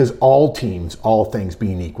 because all teams, all things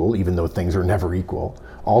being equal, even though things are never equal,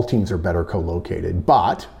 all teams are better co-located.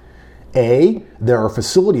 But A, there are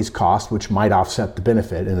facilities costs which might offset the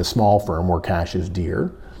benefit in a small firm where cash is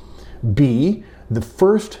dear. B, the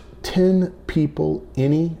first 10 people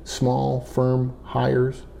any small firm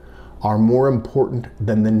hires are more important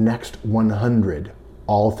than the next 100,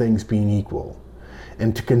 all things being equal.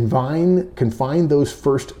 And to confine those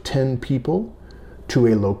first 10 people to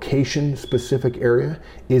a location-specific area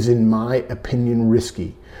is, in my opinion,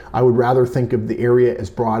 risky. I would rather think of the area as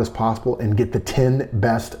broad as possible and get the 10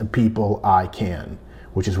 best people I can,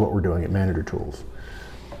 which is what we're doing at Manager Tools.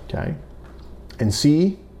 Okay? And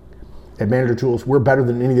C, at Manager Tools, we're better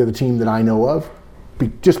than any other team that I know of,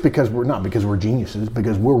 just because we're geniuses,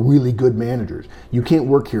 because we're really good managers. You can't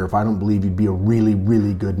work here if I don't believe you'd be a really,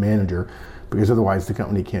 really good manager, because otherwise the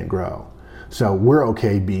company can't grow. So we're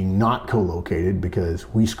okay being not co-located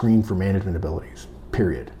because we screen for management abilities,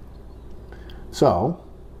 period. So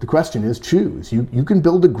the question is, choose. You can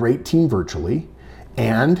build a great team virtually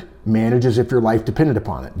and manage as if your life depended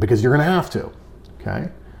upon it, because you're going to have to, okay?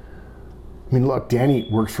 I mean, look, Danny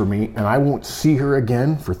works for me, and I won't see her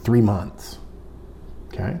again for 3 months.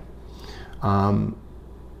 Okay?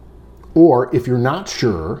 Or if you're not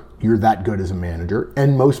sure you're that good as a manager,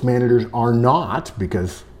 and most managers are not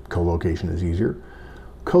because co-location is easier,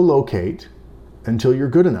 co-locate until you're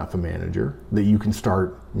good enough a manager that you can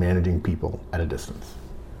start managing people at a distance.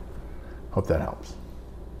 Hope that helps.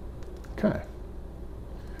 Okay.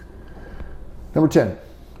 Number 10.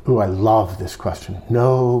 Ooh, I love this question.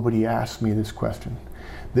 Nobody asked me this question.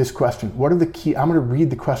 This question, what are the key, I'm going to read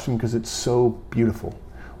the question because it's so beautiful.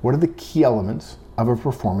 What are the key elements of a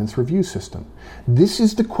performance review system? This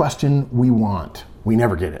is the question we want. We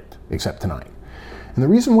never get it, except tonight. And the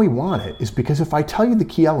reason we want it is because if I tell you the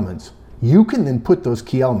key elements, you can then put those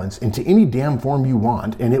key elements into any damn form you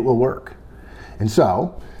want and it will work. And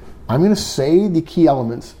so, I'm going to say the key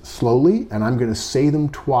elements slowly, and I'm going to say them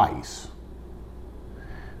twice.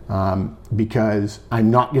 Because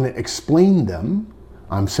I'm not going to explain them.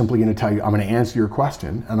 I'm simply going to tell you, I'm going to answer your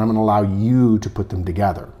question, and I'm going to allow you to put them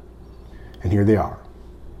together. And here they are.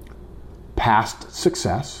 Past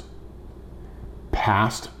success,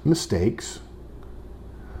 past mistakes,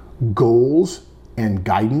 goals and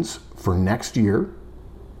guidance for next year,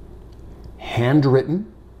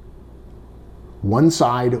 handwritten, one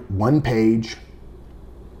side, one page,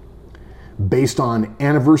 based on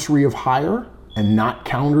anniversary of hire and not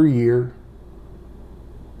calendar year,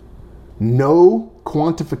 No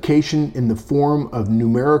quantification in the form of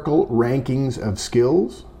numerical rankings of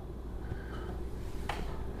skills.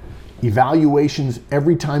 Evaluations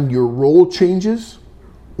every time your role changes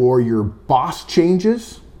or your boss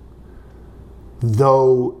changes,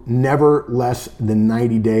 though never less than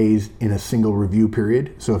 90 days in a single review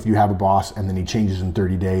period. So if you have a boss and then he changes in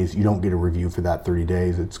 30 days, you don't get a review for that 30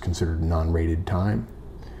 days. It's considered non-rated time.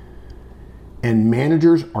 And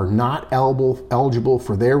managers are not eligible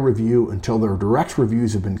for their review until their direct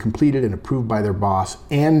reviews have been completed and approved by their boss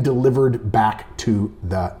and delivered back to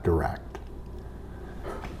the direct.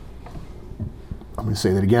 I'm going to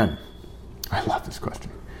say that again. I love this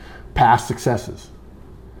question. Past successes,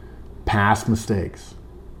 past mistakes,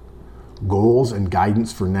 goals and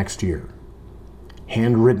guidance for next year,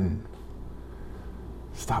 handwritten.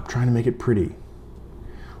 Stop trying to make it pretty.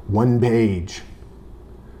 1 page.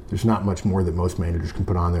 There's not much more that most managers can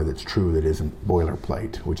put on there that's true that isn't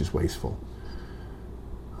boilerplate, which is wasteful.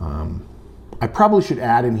 I probably should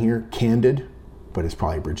add in here candid, but it's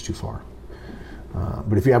probably a bridge too far.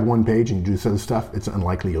 But if you have 1 page and you do this other stuff, it's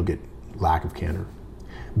unlikely you'll get lack of candor.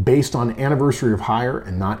 Based on anniversary of hire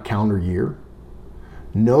and not calendar year.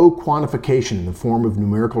 No quantification in the form of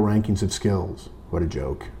numerical rankings of skills. What a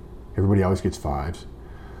joke. Everybody always gets 5s.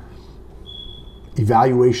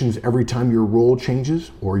 Evaluations every time your role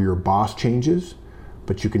changes or your boss changes,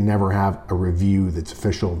 but you can never have a review that's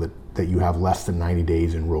official that you have less than 90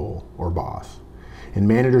 days in role or boss. And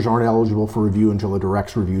managers aren't eligible for review until the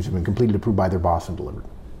directs reviews have been completed, approved by their boss, and delivered.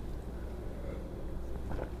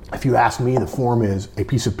 If you ask me, the form is a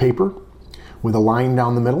piece of paper with a line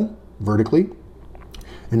down the middle, vertically,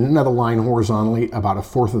 and another line horizontally about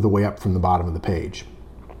 1/4 of the way up from the bottom of the page.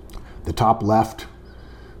 The top left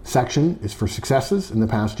section is for successes in the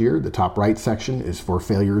past year. The top right section is for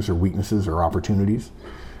failures or weaknesses or opportunities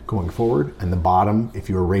going forward. And the bottom, if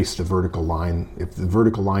you erase the vertical line, if the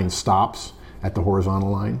vertical line stops at the horizontal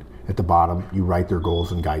line, at the bottom, you write their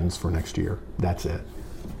goals and guidance for next year. That's it.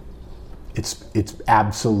 It's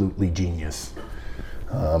absolutely genius.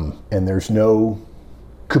 And there's no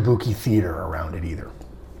kabuki theater around it either.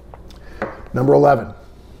 Number 11,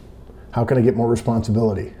 how can I get more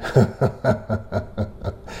responsibility?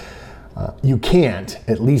 You can't,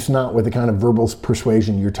 at least not with the kind of verbal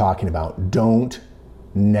persuasion you're talking about. Don't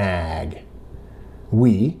nag.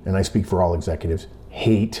 We, and I speak for all executives,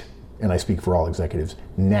 hate, and I speak for all executives,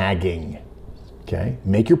 nagging. Okay?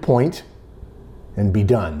 Make your point and be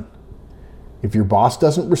done. If your boss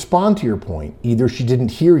doesn't respond to your point, either she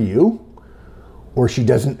didn't hear you or she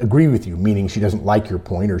doesn't agree with you, meaning she doesn't like your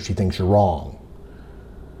point or she thinks you're wrong.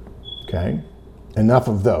 Okay? Enough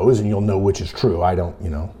of those and you'll know which is true.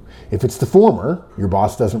 If it's the former, your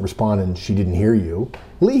boss doesn't respond and she didn't hear you,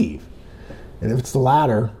 leave. And if it's the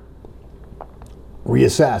latter,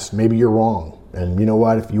 reassess. Maybe you're wrong. And you know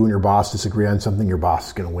what? If you and your boss disagree on something, your boss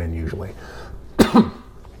is going to win usually.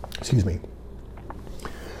 Excuse me.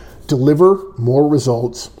 Deliver more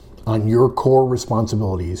results on your core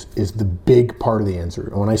responsibilities is the big part of the answer.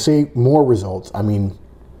 And when I say more results, I mean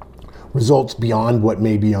results beyond what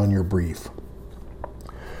may be on your brief.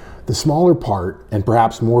 The smaller part, and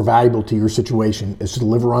perhaps more valuable to your situation, is to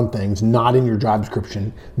deliver on things not in your job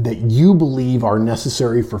description that you believe are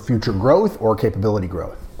necessary for future growth or capability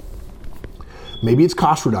growth. Maybe it's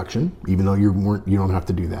cost reduction, even though you don't have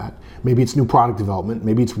to do that. Maybe it's new product development.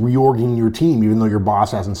 Maybe it's reorging your team, even though your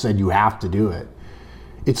boss hasn't said you have to do it.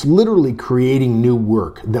 It's literally creating new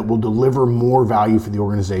work that will deliver more value for the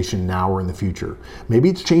organization now or in the future. Maybe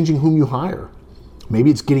it's changing whom you hire. Maybe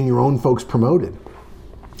it's getting your own folks promoted,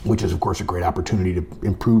 which is, of course, a great opportunity to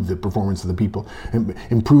improve the performance of the people,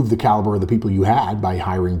 improve the caliber of the people you had by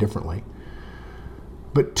hiring differently.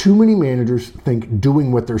 But too many managers think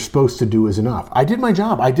doing what they're supposed to do is enough. I did my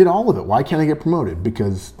job. I did all of it. Why can't I get promoted?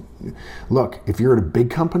 Because, look, if you're at a big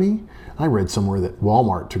company, I read somewhere that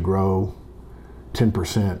Walmart, to grow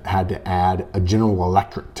 10%, had to add a General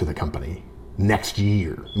Electric to the company next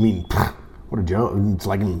year. I mean, what a joke. It's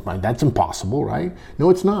like, that's impossible, right? No,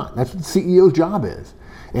 it's not. That's what the CEO's job is.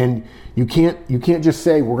 And you can't just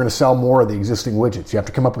say we're going to sell more of the existing widgets. You have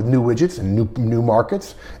to come up with new widgets and new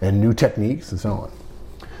markets and new techniques and so on.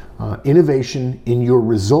 Innovation in your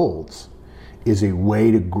results is a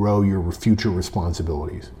way to grow your future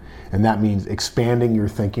responsibilities. And that means expanding your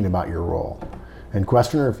thinking about your role. And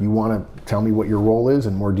questioner, if you want to tell me what your role is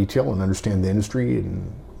in more detail and understand the industry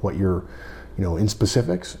and what you're, in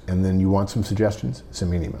specifics, and then you want some suggestions,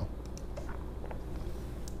 send me an email.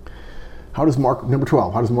 Number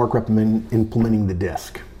 12, how does Mark recommend implementing the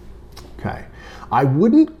DISC? Okay. I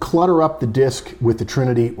wouldn't clutter up the DISC with the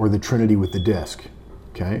Trinity or the Trinity with the DISC.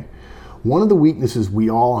 Okay. One of the weaknesses we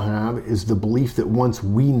all have is the belief that once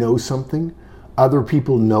we know something, other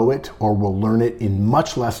people know it or will learn it in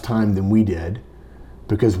much less time than we did,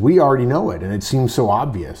 because we already know it and it seems so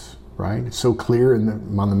obvious, right? It's so clear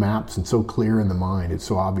on the maps and so clear in the mind. It's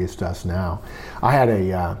so obvious to us now.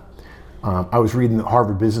 I was reading the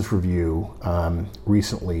Harvard Business Review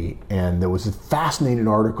recently, and there was a fascinating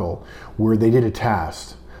article where they did a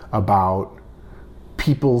test about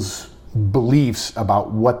people's beliefs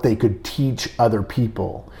about what they could teach other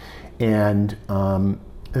people. And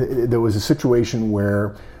there was a situation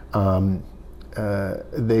where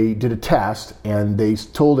they did a test and they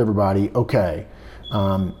told everybody, okay,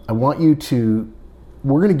 I want you to,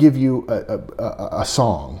 we're going to give you a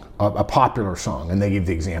song, a popular song. And they gave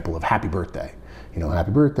the example of Happy Birthday,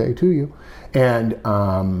 Happy Birthday to you. And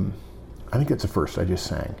I think that's the first I just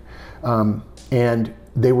sang. And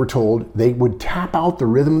they were told they would tap out the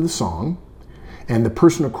rhythm of the song, and the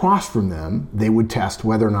person across from them, they would test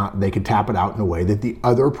whether or not they could tap it out in a way that the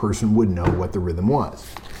other person would know what the rhythm was.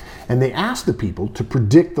 And they asked the people to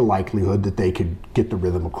predict the likelihood that they could get the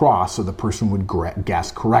rhythm across so the person would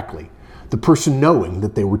guess correctly. The person knowing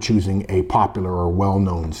that they were choosing a popular or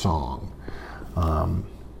well-known song.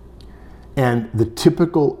 And the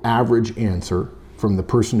typical average answer from the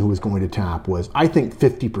person who was going to tap was, I think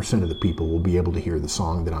 50% of the people will be able to hear the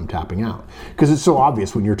song that I'm tapping out. Because it's so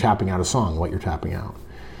obvious when you're tapping out a song what you're tapping out.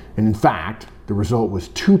 And in fact, the result was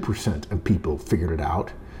 2% of people figured it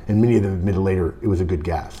out, and many of them admitted later it was a good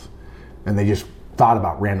guess. And they just thought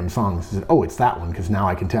about random songs and said, oh, it's that one, because now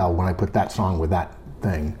I can tell when I put that song with that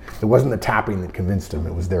thing. It wasn't the tapping that convinced them,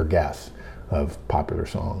 it was their guess of popular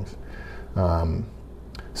songs.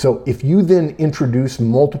 So if you then introduce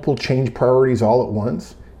multiple change priorities all at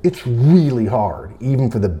once, it's really hard, even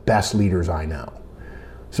for the best leaders I know.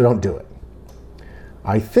 So don't do it.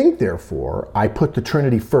 I think, therefore, I put the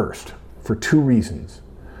Trinity first for two reasons.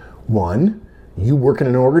 One, you work in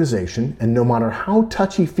an organization, and no matter how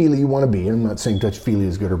touchy-feely you want to be, and I'm not saying touchy-feely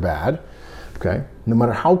is good or bad, okay? No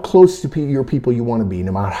matter how close to your people you want to be,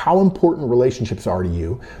 no matter how important relationships are to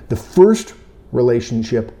you, the first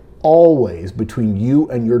relationship always between you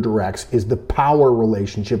and your directs is the power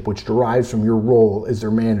relationship, which derives from your role as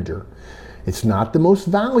their manager. It's not the most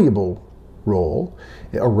valuable role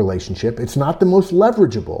or relationship. It's not the most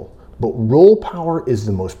leverageable, but role power is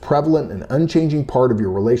the most prevalent and unchanging part of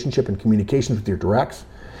your relationship and communications with your directs.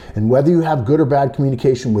 And whether you have good or bad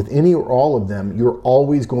communication with any or all of them, you're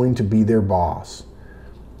always going to be their boss.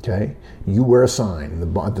 Okay? You wear a sign.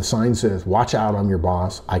 The sign says, watch out, I'm your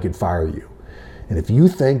boss. I could fire you. And if you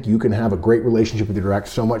think you can have a great relationship with your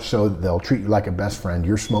directs, so much so that they'll treat you like a best friend,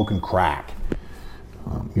 you're smoking crack.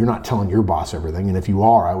 You're not telling your boss everything. And if you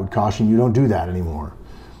are, I would caution you don't do that anymore.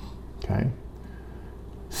 Okay?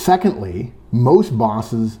 Secondly, most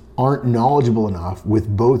bosses aren't knowledgeable enough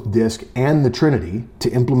with both disk and the Trinity to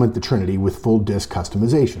implement the Trinity with full disk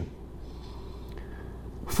customization.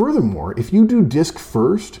 Furthermore, if you do disk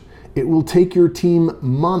first, it will take your team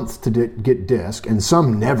months to get disk, and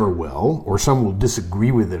some never will, or some will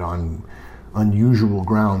disagree with it on unusual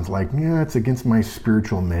grounds like, yeah, it's against my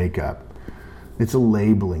spiritual makeup. It's a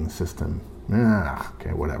labeling system.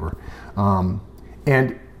 Okay, whatever.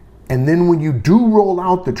 And then when you do roll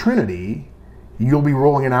out the Trinity, you'll be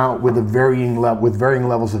rolling it out with varying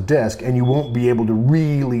levels of disk, and you won't be able to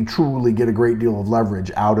really, truly get a great deal of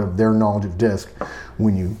leverage out of their knowledge of disk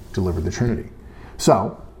when you deliver the Trinity.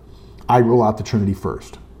 So, I'd roll out the Trinity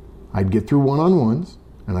first. I'd get through one-on-ones,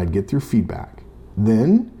 and I'd get through feedback.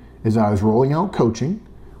 Then, as I was rolling out coaching,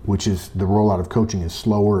 which is the rollout of coaching is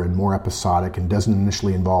slower and more episodic and doesn't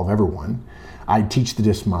initially involve everyone, I'd teach the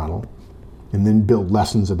DISC model and then build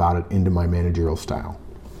lessons about it into my managerial style.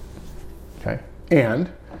 Okay?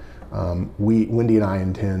 And Wendy and I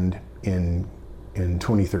intend in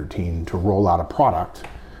 2013 to roll out a product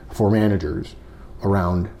for managers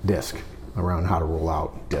around DISC, around how to roll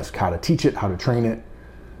out DISC, how to teach it, how to train it,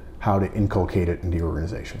 how to inculcate it into your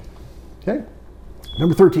organization. Okay?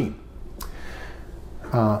 Number 13.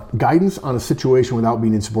 Guidance on a situation without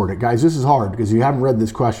being insubordinate. Guys, this is hard because if you haven't read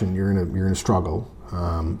this question, you're gonna struggle.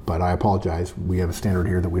 But I apologize. We have a standard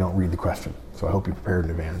here that we don't read the question, so I hope you're prepared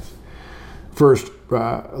in advance. First,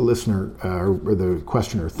 listener or the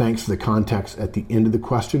questioner, thanks for the context at the end of the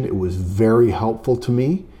question. It was very helpful to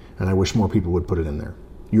me, and I wish more people would put it in there.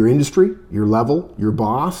 Your industry, your level, your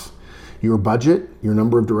boss, your budget, your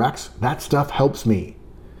number of directs, that stuff helps me.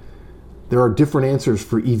 There are different answers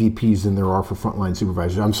for EVPs than there are for frontline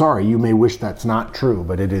supervisors. I'm sorry, you may wish that's not true,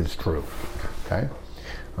 but it is true. Okay?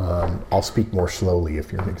 I'll speak more slowly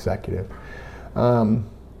if you're an executive. And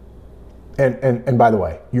by the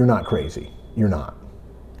way, you're not crazy. You're not.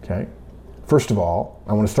 Okay? first of all,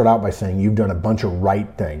 I want to start out by saying you've done a bunch of right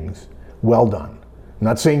things. Well done. I'm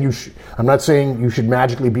not saying you should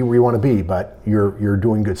magically be where you want to be, but you're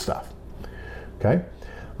doing good stuff. Okay?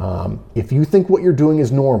 If you think what you're doing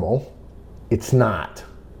is normal, it's not.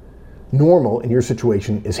 Normal in your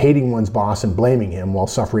situation is hating one's boss and blaming him while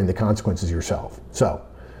suffering the consequences yourself. So,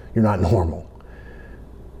 you're not normal.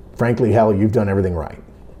 Frankly, hell, you've done everything right.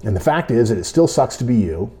 And the fact is that it still sucks to be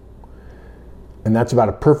you. And that's about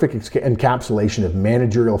a perfect encapsulation of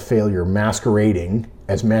managerial failure masquerading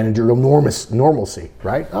as managerial normalcy,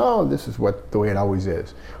 right? Oh, this is the way it always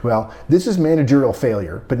is. Well, this is managerial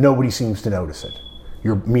failure, but nobody seems to notice it.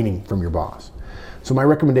 Meaning from your boss. So my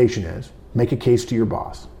recommendation is make a case to your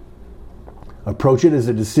boss. Approach it as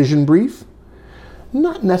a decision brief,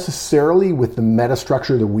 not necessarily with the meta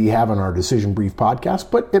structure that we have on our decision brief podcast,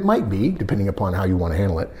 but it might be, depending upon how you want to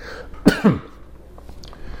handle it.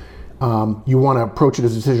 You want to approach it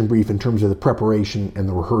as a decision brief in terms of the preparation and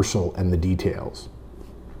the rehearsal and the details.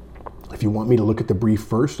 If you want me to look at the brief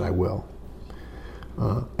first, I will.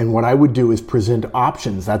 And what I would do is present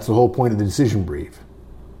options. That's the whole point of the decision brief.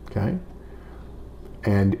 Okay?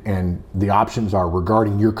 And the options are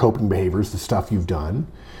regarding your coping behaviors, the stuff you've done,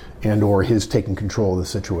 and or his taking control of the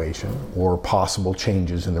situation, or possible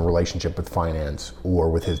changes in the relationship with finance or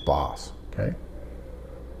with his boss. Okay?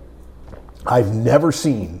 I've never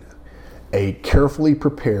seen a carefully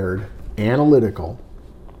prepared, analytical,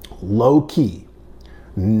 low-key,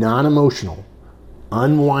 non-emotional,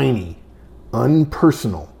 unwhiny,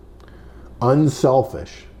 unpersonal,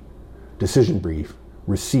 unselfish decision brief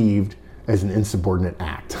received as an insubordinate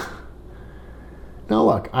act. Now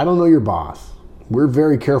look, I don't know your boss. We're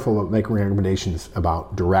very careful about making recommendations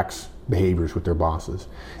about directs behaviors with their bosses.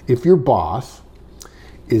 If your boss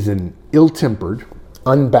is an ill-tempered,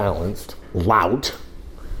 unbalanced lout,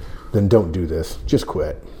 then don't do this. Just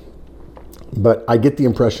quit. But I get the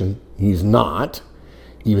impression he's not,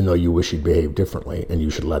 even though you wish he'd behave differently, and you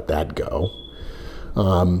should let that go.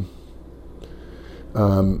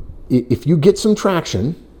 If you get some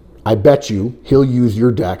traction, I bet you he'll use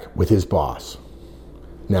your deck with his boss.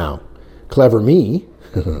 Now, clever me,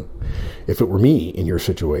 if it were me in your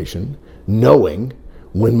situation, knowing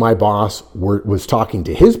when my boss was talking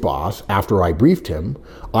to his boss after I briefed him,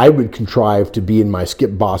 I would contrive to be in my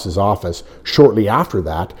skip boss's office shortly after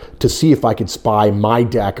that to see if I could spy my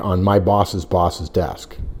deck on my boss's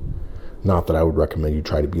desk. Not that I would recommend you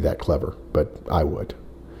try to be that clever, but I would.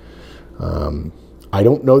 I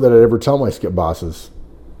don't know that I'd ever tell my skip bosses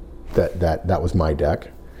that was my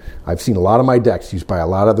deck. I've seen a lot of my decks used by a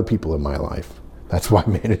lot of other people in my life. That's why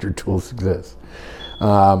manager tools exist.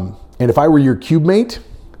 And if I were your cube mate,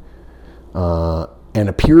 and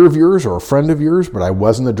a peer of yours or a friend of yours, but I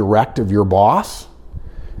wasn't a direct of your boss,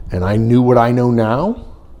 and I knew what I know now,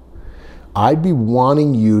 I'd be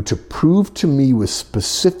wanting you to prove to me with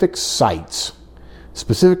specific sites,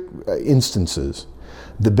 specific instances,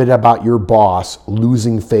 the bit about your boss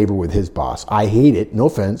losing favor with his boss. I hate it, no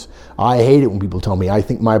offense. I hate it when people tell me, I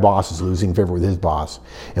think my boss is losing favor with his boss.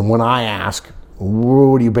 And when I ask,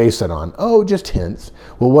 what do you base that on? Oh, just hints.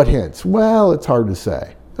 Well, what hints? Well, it's hard to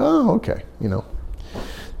say. Oh, okay.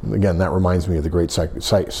 Again, that reminds me of the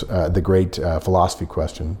great philosophy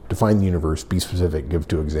question. Define the universe, be specific, give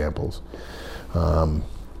 2 examples.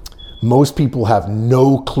 Most people have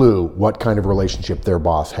no clue what kind of relationship their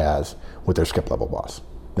boss has with their skip level boss.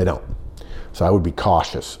 They don't. So I would be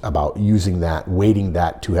cautious about using that, weighting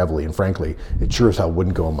that too heavily. And frankly, it sure as hell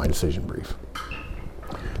wouldn't go in my decision brief.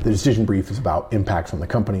 The decision brief is about impacts on the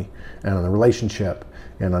company and on the relationship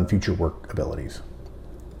and on future work abilities.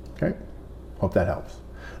 Okay? Hope that helps.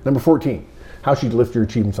 Number 14, how should you lift your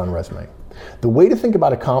achievements on a resume? The way to think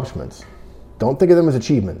about accomplishments, don't think of them as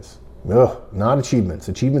achievements. Ugh, not achievements.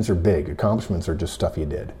 Achievements are big. Accomplishments are just stuff you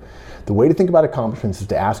did. The way to think about accomplishments is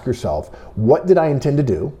to ask yourself, what did I intend to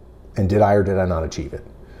do? And did I or did I not achieve it?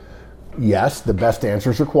 Yes, the best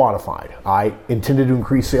answers are quantified. I intended to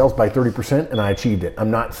increase sales by 30% and I achieved it. I'm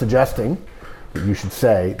not suggesting that you should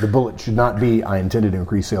say, the bullet should not be, I intended to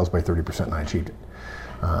increase sales by 30% and I achieved it.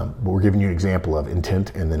 But we're giving you an example of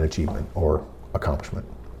intent and then achievement or accomplishment.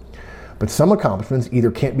 But some accomplishments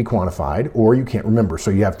either can't be quantified or you can't remember.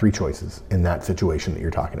 So you have 3 choices in that situation that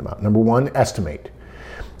you're talking about. Number 1, estimate.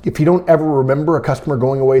 If you don't ever remember a customer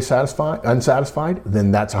going away unsatisfied,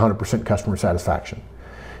 then that's 100% customer satisfaction.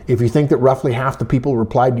 If you think that roughly half the people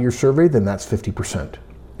replied to your survey, then that's 50%.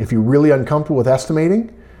 If you're really uncomfortable with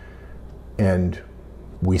estimating, and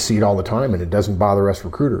we see it all the time and it doesn't bother us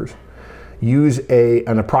recruiters, use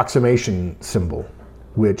an approximation symbol,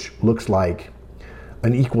 which looks like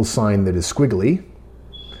an equal sign that is squiggly,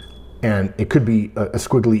 And it could be a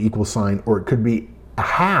squiggly equal sign, or it could be a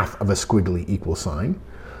half of a squiggly equal sign,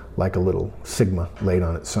 like a little sigma laid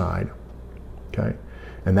on its side. Okay?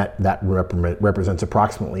 And that represents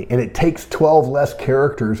approximately. And it takes 12 less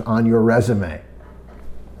characters on your resume.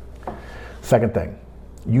 Second thing,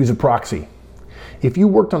 use a proxy. If you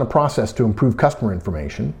worked on a process to improve customer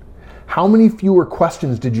information, how many fewer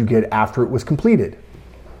questions did you get after it was completed?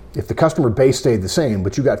 If the customer base stayed the same,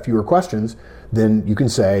 but you got fewer questions, then you can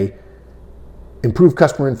say, improve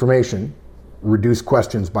customer information, reduce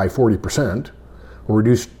questions by 40%, or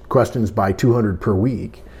reduce questions by 200 per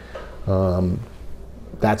week.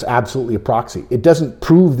 That's absolutely a proxy. It doesn't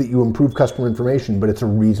prove that you improve customer information, but it's a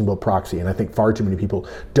reasonable proxy. And I think far too many people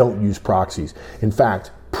don't use proxies. In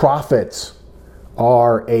fact, profits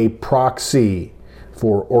are a proxy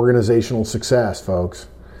for organizational success, folks.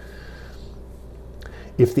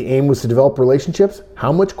 If the aim was to develop relationships,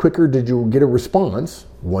 how much quicker did you get a response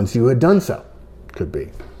once you had done so? Could be.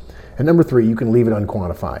 And number 3, you can leave it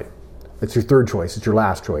unquantified. It's your third choice. It's your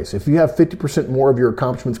last choice. If you have 50% more of your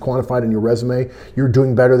accomplishments quantified in your resume, you're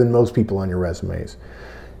doing better than most people on your resumes.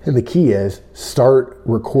 And the key is start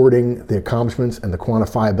recording the accomplishments and the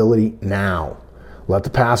quantifiability now. Let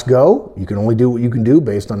the past go. You can only do what you can do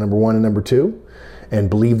based on number 1 and number 2. And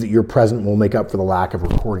believe that your present will make up for the lack of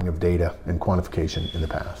recording of data and quantification in the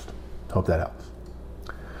past. Hope that helps.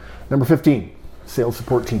 Number 15, sales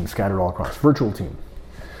support team scattered all across. Virtual team.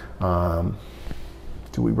 Can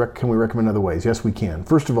we recommend other ways? Yes, we can.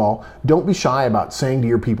 First of all, don't be shy about saying to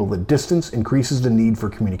your people that distance increases the need for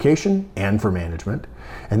communication and for management.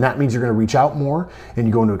 And that means you're going to reach out more, and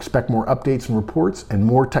you're going to expect more updates and reports and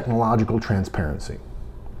more technological transparency.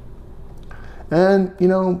 And,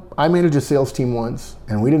 I managed a sales team once,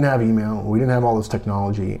 and we didn't have email, we didn't have all this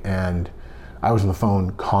technology, and I was on the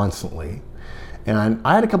phone constantly. And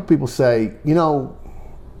I had a couple people say,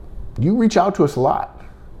 you reach out to us a lot.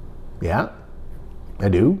 Yeah, I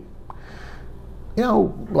do.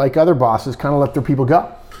 Like other bosses kind of let their people go.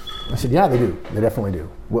 I said, yeah, they do. They definitely do.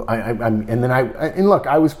 Well, and look,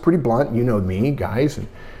 I was pretty blunt. You know me, guys. And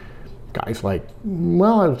guys like,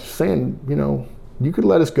 well, I was saying, you could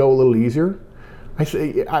let us go a little easier.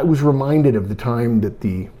 I was reminded of the time that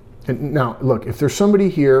and now look, if there's somebody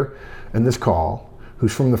here in this call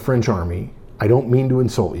who's from the French Army, I don't mean to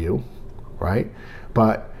insult you, right?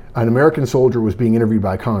 But an American soldier was being interviewed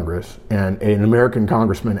by Congress, and an American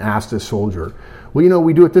congressman asked this soldier, well,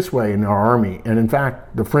 we do it this way in our army, and in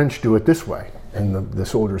fact, the French do it this way. And the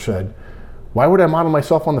soldier said, why would I model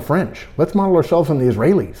myself on the French? Let's model ourselves on the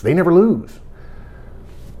Israelis. They never lose.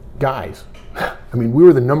 Guys, we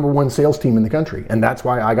were the number 1 sales team in the country, and that's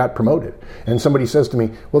why I got promoted. And somebody says to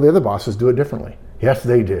me, well, the other bosses do it differently. Yes,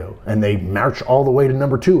 they do. And they march all the way to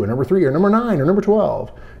number 2 or number 3 or number 9 or number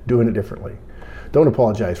 12, doing it differently. Don't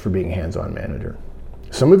apologize for being a hands-on manager.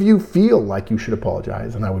 Some of you feel like you should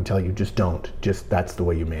apologize, and I would tell you, just don't. Just that's the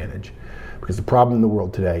way you manage. Because the problem in the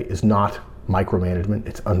world today is not micromanagement,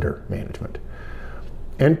 it's under-management.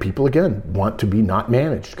 And people, again, want to be not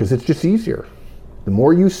managed because it's just easier. The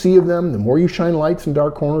more you see of them, the more you shine lights in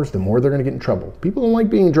dark corners, the more they're going to get in trouble. People don't like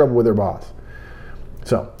being in trouble with their boss.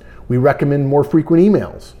 So we recommend more frequent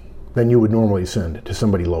emails than you would normally send to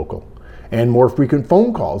somebody local, and more frequent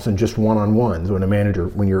phone calls than just one-on-ones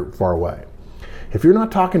when you're far away. If you're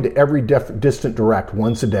not talking to every distant direct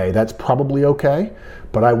once a day, that's probably okay,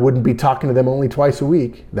 but I wouldn't be talking to them only twice a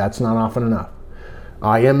week. That's not often enough.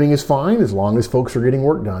 IMing is fine as long as folks are getting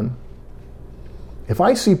work done. If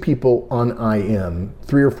I see people on IM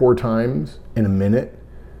 3 or 4 times in a minute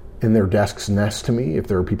in their desks next to me, if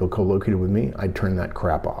there are people co-located with me, I'd turn that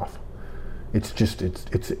crap off. It's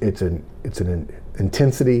an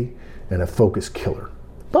intensity and a focus killer.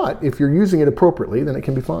 But if you're using it appropriately, then it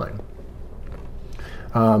can be fine.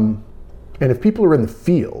 And if people are in the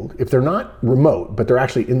field, if they're not remote, but they're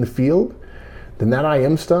actually in the field, then that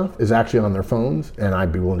IM stuff is actually on their phones, and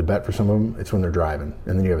I'd be willing to bet for some of them it's when they're driving,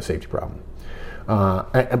 and then you have a safety problem.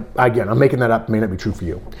 Again, I'm making that up, may not be true for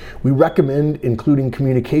you. We recommend including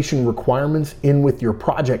communication requirements in with your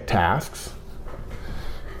project tasks.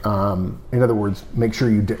 In other words, make sure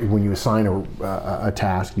when you assign a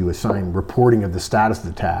task, you assign reporting of the status of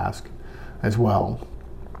the task as well.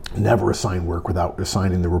 Never assign work without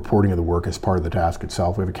assigning the reporting of the work as part of the task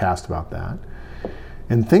itself. We have a cast about that.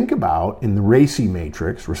 And think about, in the RACI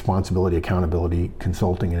matrix, responsibility, accountability,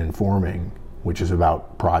 consulting, and informing, which is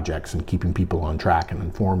about projects and keeping people on track and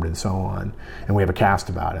informed and so on. And we have a cast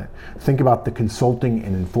about it. Think about the consulting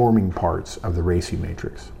and informing parts of the RACI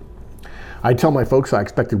matrix. I tell my folks I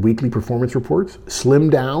expected weekly performance reports,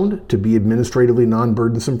 slimmed down to be administratively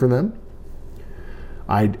non-burdensome for them.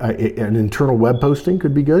 An internal web posting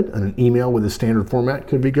could be good, and an email with a standard format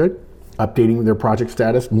could be good. Updating their project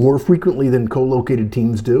status more frequently than co-located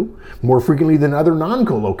teams do, more frequently than other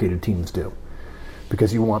non-co-located teams do,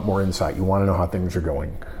 because you want more insight. You want to know how things are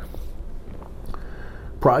going.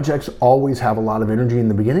 Projects always have a lot of energy in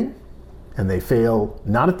the beginning, and they fail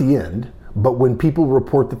not at the end, but when people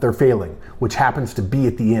report that they're failing, which happens to be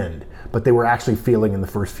at the end, but they were actually failing in the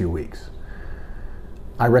first few weeks.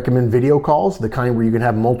 I recommend video calls, the kind where you can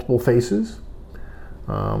have multiple faces.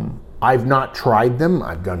 I've not tried them.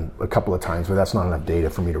 I've done a couple of times, but that's not enough data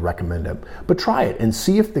for me to recommend them. But try it and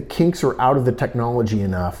see if the kinks are out of the technology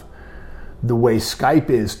enough the way Skype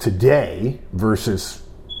is today versus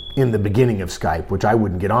in the beginning of Skype, which I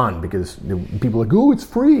wouldn't get on because people are like, oh, it's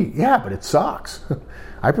free. Yeah, but it sucks.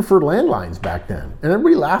 I preferred landlines back then. And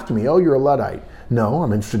everybody laughed at me, oh, you're a Luddite. No,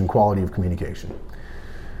 I'm interested in quality of communication.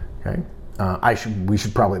 Okay. We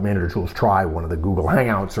should probably at Manager Tools try one of the Google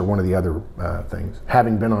Hangouts or one of the other things.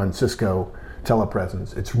 Having been on Cisco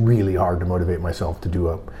telepresence, it's really hard to motivate myself to do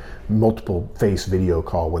a multiple face video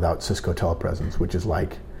call without Cisco telepresence, which is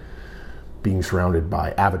like being surrounded by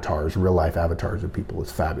avatars, real life avatars of people.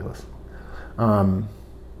 It's fabulous.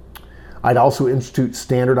 I'd also institute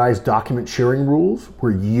standardized document sharing rules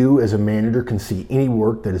where you as a manager can see any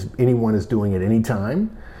work that anyone is doing at any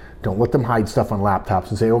time. Don't let them hide stuff on laptops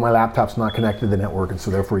and say, oh, my laptop's not connected to the network, and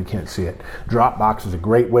so therefore you can't see it. Dropbox is a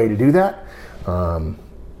great way to do that.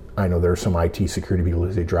 I know there are some IT security people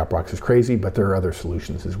who say Dropbox is crazy, but there are other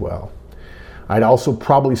solutions as well. I'd also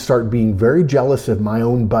probably start being very jealous of my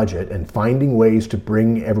own budget and finding ways to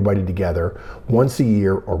bring everybody together once a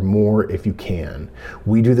year or more if you can.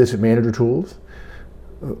 We do this at Manager Tools.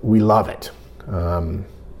 We love it.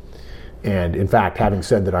 And in fact, having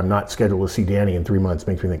said that I'm not scheduled to see Danny in 3 months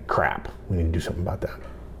makes me think, crap, we need to do something about that.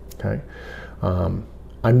 Okay.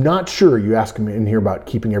 I'm not sure, you asked me in here about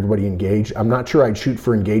keeping everybody engaged. I'm not sure I'd shoot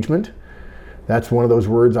for engagement. That's one of those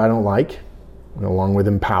words I don't like, along with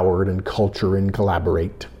empowered and culture and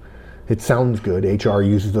collaborate. It sounds good. HR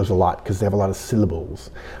uses those a lot because they have a lot of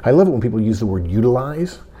syllables. I love it when people use the word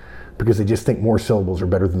utilize because they just think more syllables are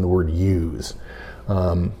better than the word use.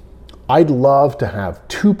 I'd love to have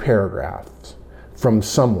 2 paragraphs from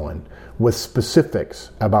someone with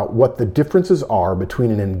specifics about what the differences are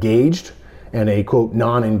between an engaged and a, quote,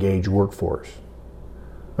 non-engaged workforce.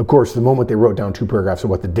 Of course, the moment they wrote down 2 paragraphs of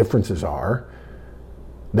what the differences are,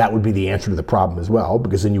 that would be the answer to the problem as well,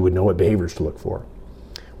 because then you would know what behaviors to look for.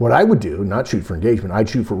 What I would do, not shoot for engagement, I'd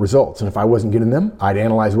shoot for results. And if I wasn't getting them, I'd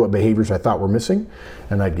analyze what behaviors I thought were missing,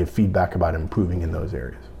 and I'd give feedback about improving in those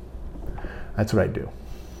areas. That's what I'd do.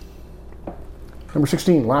 Number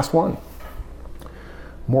 16, last one.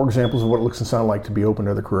 More examples of what it looks and sounds like to be open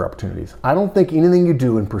to other career opportunities. I don't think anything you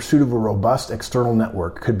do in pursuit of a robust external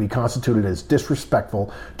network could be constituted as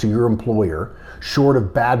disrespectful to your employer, short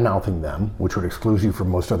of bad-mouthing them, which would exclude you from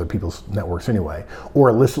most other people's networks anyway, or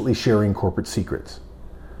illicitly sharing corporate secrets.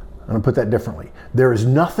 I'm going to put that differently. There is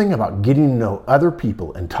nothing about getting to know other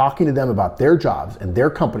people and talking to them about their jobs and their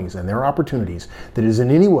companies and their opportunities that is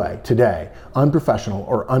in any way today unprofessional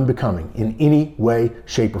or unbecoming in any way,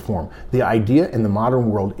 shape, or form. The idea in the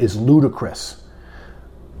modern world is ludicrous.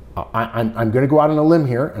 I'm going to go out on a limb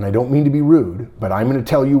here, and I don't mean to be rude, but I'm going to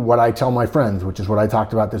tell you what I tell my friends, which is what I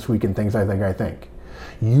talked about this week in Things I Think.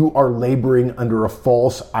 You are laboring under a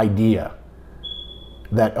false idea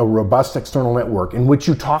that a robust external network in which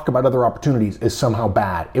you talk about other opportunities is somehow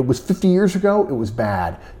bad. It was 50 years ago, it was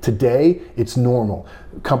bad. Today, it's normal.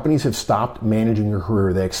 Companies have stopped managing your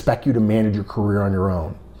career. They expect you to manage your career on your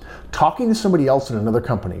own. Talking to somebody else in another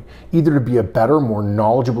company, either to be a better, more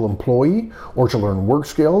knowledgeable employee, or to learn work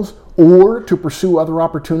skills, or to pursue other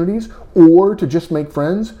opportunities, or to just make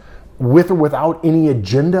friends, with or without any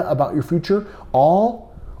agenda about your future, all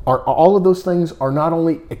of those things are not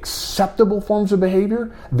only acceptable forms of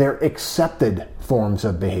behavior, they're accepted forms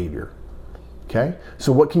of behavior. Okay?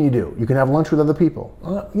 So what can you do? You can have lunch with other people.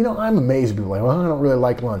 I'm amazed at people like, well, I don't really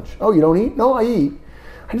like lunch. Oh, you don't eat? No, I eat.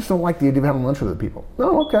 I just don't like the idea of having lunch with other people.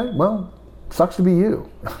 Oh, okay. Well, sucks to be you.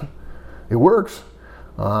 It works.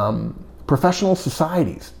 Professional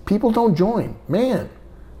societies. People don't join. Man,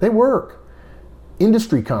 they work.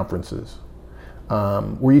 Industry conferences.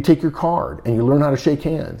 Where you take your card and you learn how to shake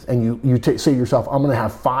hands and you say to yourself, I'm going to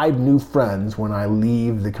have 5 new friends when I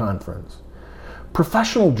leave the conference.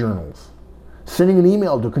 Professional journals. Sending an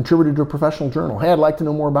email to a contributor to a professional journal. Hey, I'd like to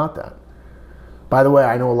know more about that. By the way,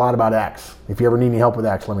 I know a lot about X. If you ever need any help with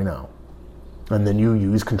X, let me know. And then you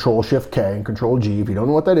use Control-Shift-K and Control-G. If you don't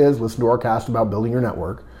know what that is, listen to our cast about building your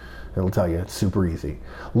network. It'll tell you. It's super easy.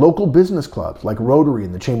 Local business clubs like Rotary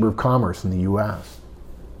and the Chamber of Commerce in the U.S.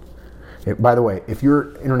 By the way, if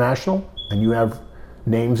you're international and you have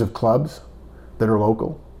names of clubs that are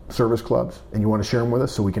local, service clubs, and you want to share them with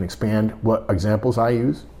us so we can expand what examples I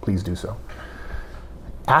use, please do so.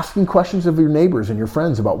 Asking questions of your neighbors and your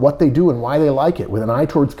friends about what they do and why they like it with an eye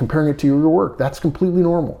towards comparing it to your work. That's completely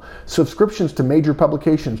normal. Subscriptions to major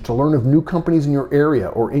publications to learn of new companies in your area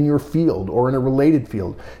or in your field or in a related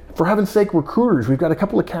field. For heaven's sake, recruiters. We've got a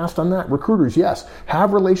couple of casts on that. Recruiters, yes.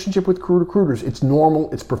 Have relationship with recruiters. It's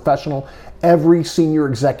normal. It's professional. Every senior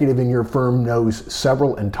executive in your firm knows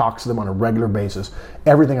several and talks to them on a regular basis.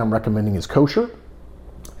 Everything I'm recommending is kosher.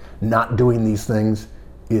 Not doing these things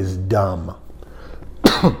is dumb.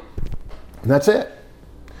 And that's it.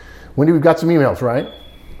 Wendy, we've got some emails, right?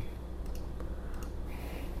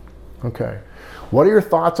 Okay. What are your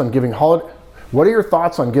thoughts on giving holiday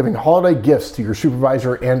gifts to your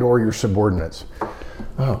supervisor and or your subordinates?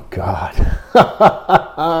 Oh God.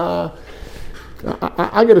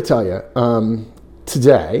 I got to tell you,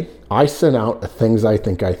 today I sent out a things I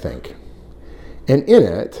think, and in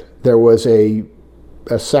it there was a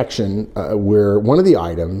section where one of the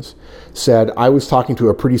items said I was talking to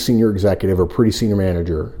a pretty senior executive or pretty senior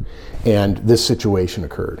manager, and this situation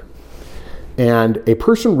occurred. And a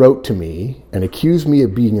person wrote to me and accused me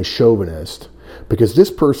of being a chauvinist because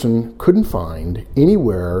this person couldn't find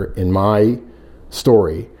anywhere in my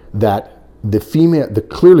story that the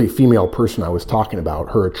clearly female person I was talking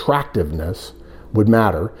about, her attractiveness would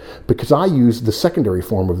matter, because I used the secondary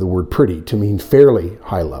form of the word pretty to mean fairly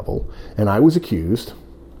high level, and I was accused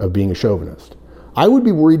of being a chauvinist. I would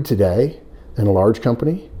be worried today in a large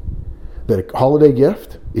company that a holiday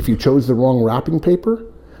gift, if you chose the wrong wrapping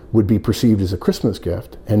paper, would be perceived as a Christmas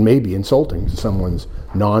gift and maybe insulting to someone's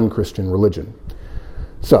non-Christian religion.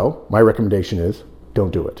 So my recommendation is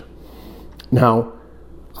don't do it. Now,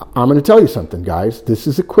 I'm going to tell you something, guys. This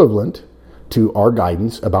is equivalent to our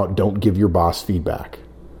guidance about don't give your boss feedback.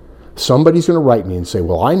 Somebody's going to write me and say,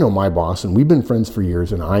 well, I know my boss and we've been friends for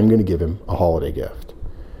years and I'm going to give him a holiday gift.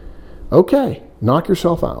 Okay, knock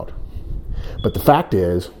yourself out. But the fact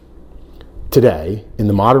is, today, in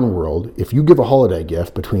the modern world, if you give a holiday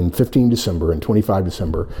gift between 15 December and 25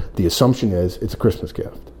 December, the assumption is it's a Christmas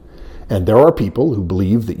gift. And there are people who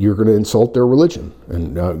believe that you're going to insult their religion.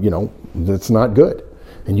 And, that's not good.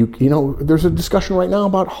 And there's a discussion right now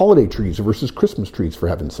about holiday trees versus Christmas trees, for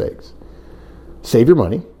heaven's sakes. Save your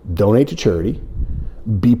money, donate to charity,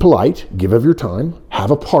 be polite, give of your time,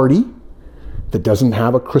 have a party that doesn't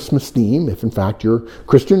have a Christmas theme, if in fact you're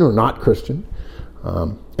Christian or not Christian,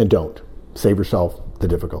 and don't. Save yourself the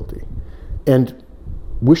difficulty. And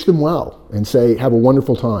wish them well and say, have a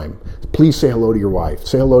wonderful time. Please say hello to your wife,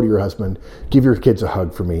 say hello to your husband, give your kids a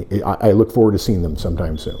hug for me. I look forward to seeing them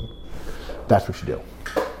sometime soon. That's what you do.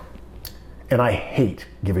 And I hate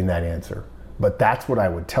giving that answer, but that's what I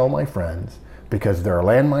would tell my friends, because there are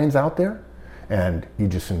landmines out there and you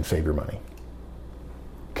just shouldn't save your money.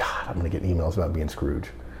 God, I'm going to get emails about being Scrooge.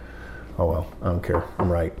 Oh well, I don't care.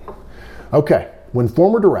 I'm right. Okay. When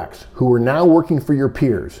former directs who are now working for your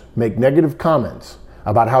peers make negative comments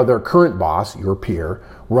about how their current boss, your peer,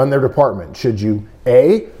 run their department, should you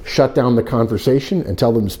A, shut down the conversation and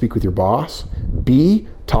tell them to speak with your boss, B,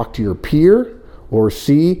 talk to your peer, or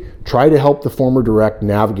C, try to help the former direct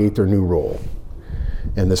navigate their new role?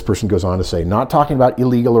 And this person goes on to say, not talking about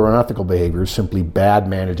illegal or unethical behavior, simply bad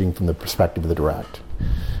managing from the perspective of the direct.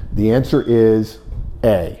 The answer is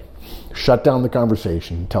A, shut down the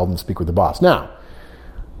conversation, tell them to speak with the boss. Now,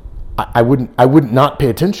 I wouldn't not pay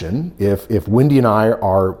attention if Wendy and I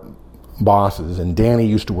are bosses and Danny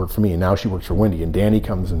used to work for me and now she works for Wendy, and Danny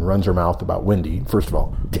comes and runs her mouth about Wendy. First of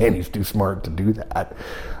all, Danny's too smart to do that.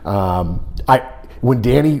 When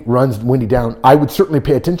Danny runs Wendy down, I would certainly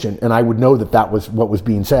pay attention and I would know that was what was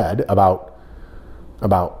being said about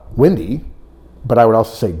Wendy, but I would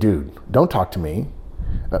also say, dude, don't talk to me.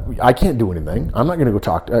 I can't do anything. I'm not going to go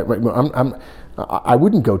talk to I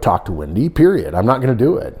wouldn't go talk to Wendy, period. I'm not going to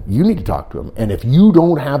do it. You need to talk to him. And if you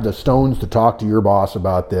don't have the stones to talk to your boss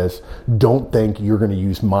about this, don't think you're going to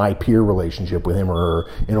use my peer relationship with him or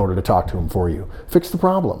her in order to talk to him for you. Fix the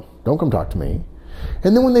problem. Don't come talk to me.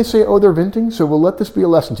 And then when they say, oh, they're venting, so we'll let this be a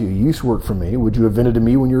lesson to you. You used to work for me. Would you have vented to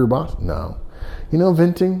me when you were a boss? No.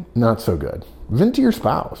 Venting, not so good. Vent to your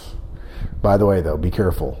spouse. By the way, though, be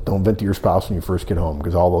careful. Don't vent to your spouse when you first get home,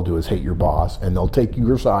 because all they'll do is hate your boss, and they'll take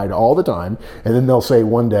your side all the time, and then they'll say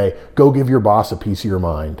one day, go give your boss a piece of your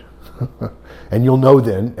mind. And you'll know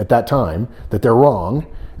then, at that time, that they're wrong,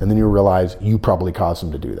 and then you'll realize you probably caused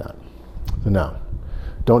them to do that. So no,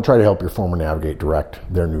 don't try to help your former navigate direct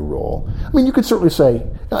their new role. I mean, you could certainly say,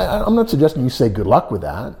 I'm not suggesting you say good luck with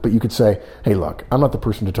that, but you could say, hey, look, I'm not the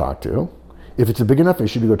person to talk to. If it's a big enough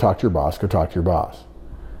issue to go talk to your boss, go talk to your boss.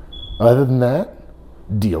 Other than that,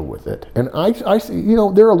 deal with it. And I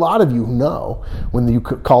there are a lot of you who know when you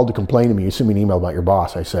call to complain to me, you send me an email about your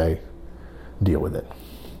boss, I say, deal with it.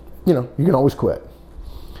 You can always quit.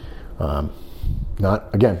 Probably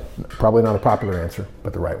not a popular answer,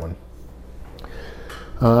 but the right one.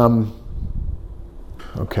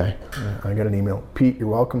 Okay, I got an email. Pete, you're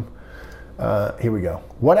welcome. Here we go.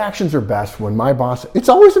 What actions are best when my boss... It's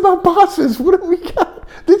always about bosses. What do we got?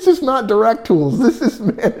 This is not direct tools. This is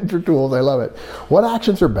manager tools. I love it. What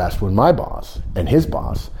actions are best when my boss and his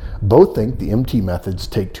boss both think the MT methods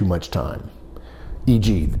take too much time?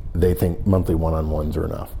 E.g., they think monthly one-on-ones are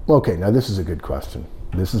enough. Okay, now this is a good question.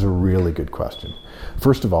 This is a really good question.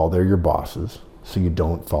 First of all, they're your bosses, so you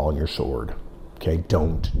don't fall on your sword. Okay,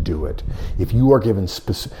 don't do it. If you are given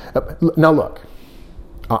specific... Now look,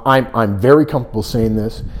 I'm very comfortable saying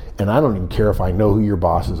this, and I don't even care if I know who your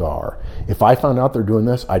bosses are. If I found out they're doing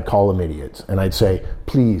this, I'd call them idiots, and I'd say,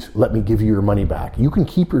 please, let me give you your money back. You can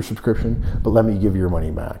keep your subscription, but let me give you your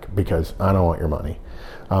money back, because I don't want your money.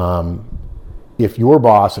 If your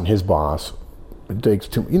boss and his boss... It takes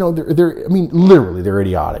too, literally they're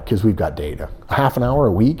idiotic because we've got data. A half an hour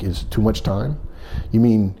a week is too much time. You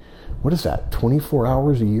mean, what is that? 24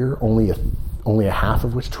 hours a year, only a half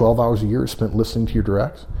of which, 12 hours a year, is spent listening to your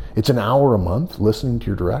directs. It's an hour a month listening to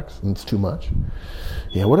your directs, and it's too much.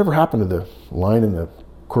 Yeah, whatever happened to the line in the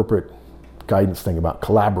corporate guidance thing about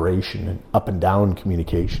collaboration and up and down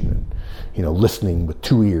communication and, listening with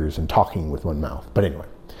two ears and talking with one mouth. But anyway,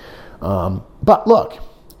 but look,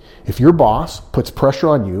 if your boss puts pressure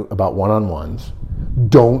on you about one-on-ones,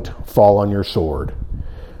 don't fall on your sword.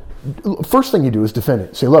 First thing you do is defend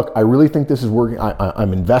it. Say, look, I really think this is working.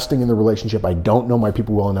 I'm investing in the relationship. I don't know my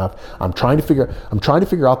people well enough. I'm trying to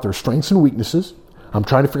figure out their strengths and weaknesses. I'm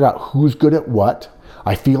trying to figure out who's good at what.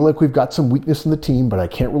 I feel like we've got some weakness in the team, but I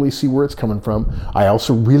can't really see where it's coming from. I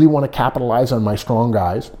also really want to capitalize on my strong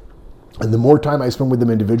guys. And the more time I spend with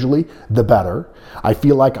them individually, the better. I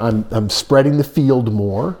feel like I'm spreading the field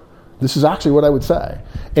more. This is actually what I would say.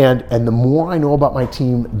 And the more I know about my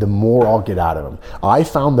team, the more I'll get out of them. I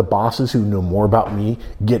found the bosses who know more about me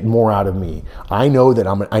get more out of me. I know that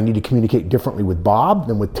I need to communicate differently with Bob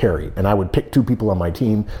than with Terry. And I would pick two people on my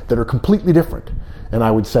team that are completely different. And I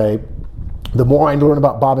would say, the more I learn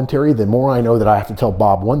about Bob and Terry, the more I know that I have to tell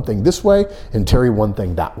Bob one thing this way and Terry one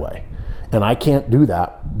thing that way. And I can't do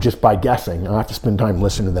that just by guessing. I have to spend time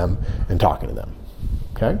listening to them and talking to them.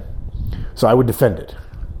 Okay? So I would defend it.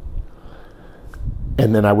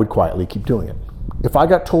 And then I would quietly keep doing it. If I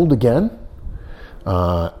got told again,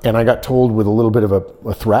 and I got told with a little bit of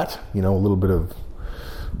a threat, a little bit of,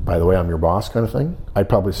 by the way, I'm your boss kind of thing, I'd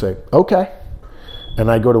probably say, okay. And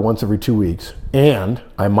I go to once every 2 weeks. And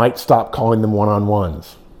I might stop calling them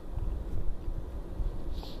one-on-ones.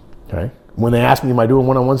 Okay? When they ask me, am I doing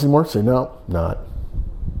one-on-ones anymore? I say, no, not.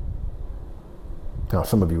 Now,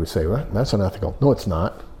 some of you would say, well, that's unethical. No, it's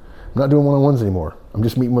not. I'm not doing one-on-ones anymore. I'm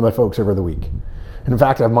just meeting with my folks every other week. And in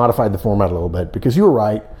fact, I've modified the format a little bit because you were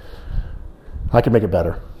right. I can make it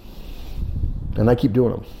better. And I keep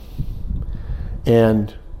doing them.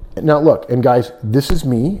 And now look, and guys, this is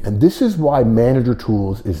me, and this is why Manager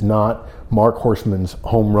Tools is not Mark Horstman's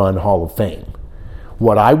Home Run Hall of Fame.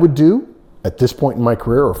 What I would do at this point in my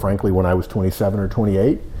career, or frankly when I was 27 or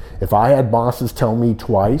 28, if I had bosses tell me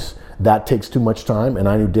twice that takes too much time and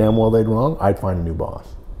I knew damn well they'd wrong, I'd find a new boss.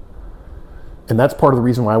 And that's part of the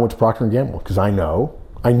reason why I went to Procter & Gamble, because I knew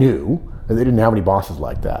that they didn't have any bosses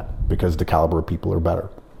like that because the caliber of people are better.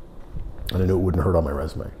 And I knew it wouldn't hurt on my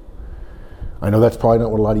resume. I know that's probably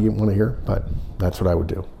not what a lot of you want to hear, but that's what I would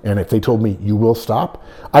do. And if they told me, you will stop,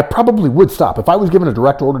 I probably would stop. If I was given a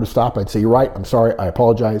direct order to stop, I'd say, you're right, I'm sorry, I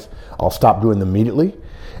apologize, I'll stop doing them immediately.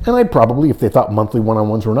 And I'd probably, if they thought monthly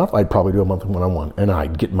one-on-ones were enough, I'd probably do a monthly one-on-one. And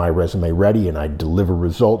I'd get my resume ready, and I'd deliver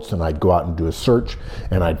results, and I'd go out and do a search,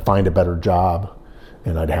 and I'd find a better job,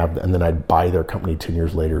 and then I'd buy their company 10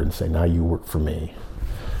 years later and say, now you work for me.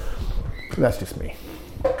 That's just me.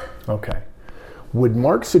 Okay. Would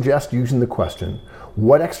Mark suggest using the question,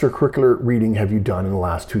 what extracurricular reading have you done in the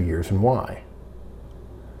last 2 years and why?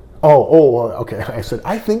 Okay. I said,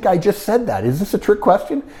 I think I just said that. Is this a trick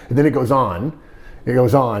question? And then it goes on.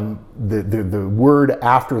 The word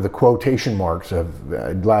after the quotation marks of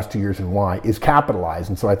last 2 years and why is capitalized,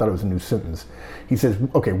 and so I thought it was a new sentence. He says,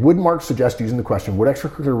 okay, would Mark suggest using the question, what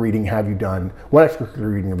extracurricular reading have you done in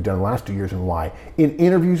the last 2 years and why, in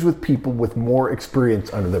interviews with people with more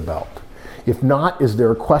experience under their belt? If not, is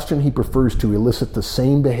there a question he prefers to elicit the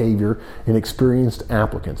same behavior in experienced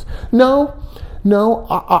applicants? No, No,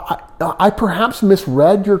 I perhaps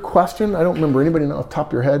misread your question. I don't remember anybody off the top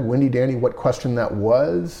of your head, Wendy, Danny, what question that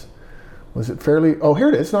was. Was it fairly? Oh, here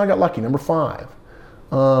it is. Now I got lucky. Number 5.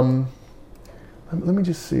 Let me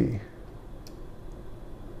just see.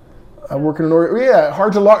 I work in an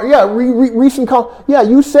hard to large. Recent college. Yeah,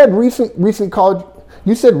 you said recent college.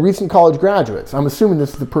 You said recent college graduates. I'm assuming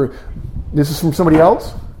this is this is from somebody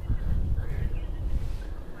else.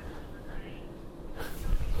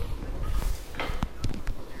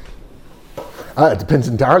 It depends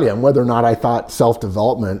entirely on whether or not I thought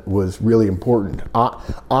self-development was really important.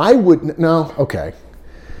 Okay.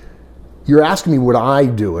 You're asking me would I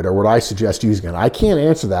do it or would I suggest using it? I can't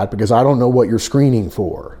answer that because I don't know what you're screening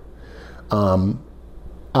for.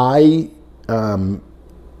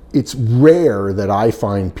 It's rare that I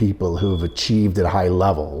find people who have achieved at high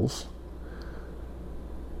levels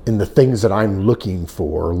in the things that I'm looking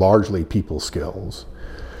for, largely people skills,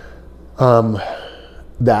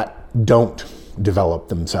 that don't develop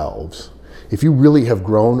themselves. If you really have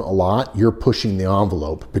grown a lot, you're pushing the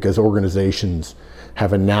envelope because organizations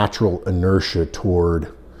have a natural inertia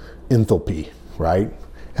toward enthalpy, right?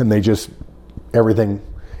 And they just, everything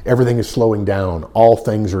is slowing down. All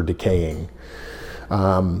things are decaying.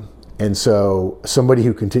 And so somebody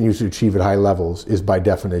who continues to achieve at high levels is by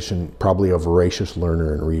definition probably a voracious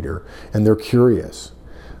learner and reader. And they're curious.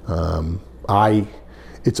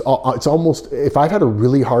 It's almost, if I've had a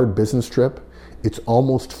really hard business trip, it's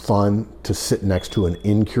almost fun to sit next to an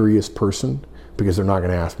incurious person because they're not going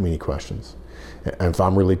to ask me any questions. And if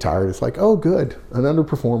I'm really tired, it's like, oh, good, an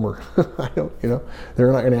underperformer.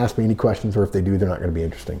 They're not going to ask me any questions, or if they do, they're not going to be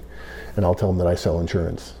interesting. And I'll tell them that I sell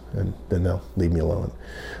insurance, and then they'll leave me alone.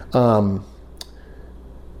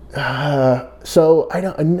 So I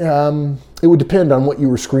don't. It would depend on what you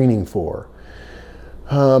were screening for.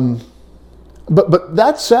 But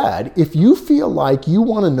that said, if you feel like you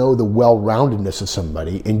want to know the well-roundedness of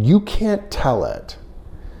somebody and you can't tell it,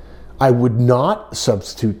 I would not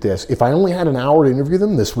substitute this. If I only had an hour to interview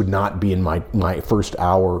them, this would not be in my first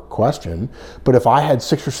hour question. But if I had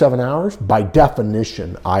 6 or 7 hours, by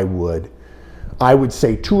definition, I would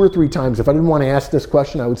say 2 or 3 times. If I didn't want to ask this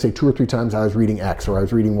question, I would say 2 or 3 times I was reading X, or I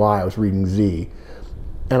was reading Y, I was reading Z.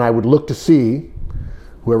 And I would look to see,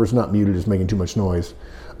 whoever's not muted is making too much noise.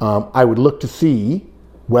 I would look to see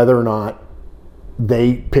whether or not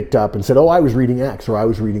they picked up and said, oh, I was reading X, or I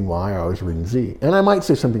was reading Y, or I was reading Z. And I might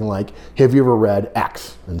say something like, have you ever read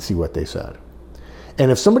X? And see what they said. And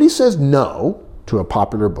if somebody says no to a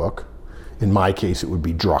popular book, in my case it would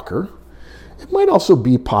be Drucker. It might also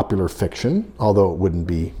be popular fiction, although it wouldn't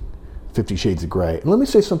be 50 Shades of Grey. And let me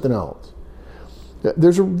say something else.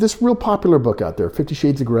 There's this real popular book out there, 50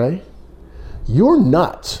 Shades of Grey. You're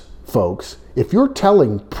nuts, folks, if you're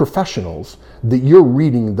telling professionals that you're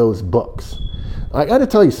reading those books. I got to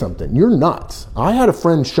tell you something. You're nuts. I had a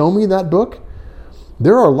friend show me that book.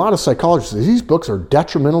 There are a lot of psychologists. These books are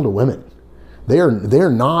detrimental to women. They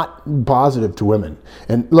are not positive to women.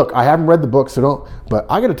 And look, I haven't read the book, so don't. But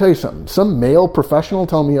I got to tell you something. Some male professional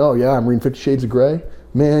tell me, "Oh yeah, I'm reading 50 Shades of Grey."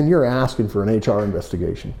 Man, you're asking for an HR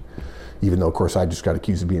investigation. Even though, of course, I just got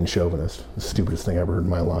accused of being chauvinist. The stupidest thing I ever heard in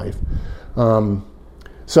my life.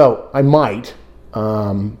 So I might.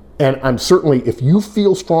 And I'm certainly, if you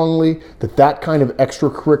feel strongly that kind of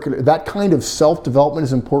extracurricular, that kind of self-development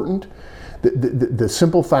is important, the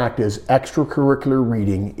simple fact is extracurricular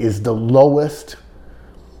reading is the lowest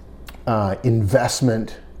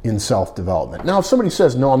investment in self-development. Now, if somebody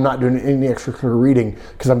says, no, I'm not doing any extracurricular reading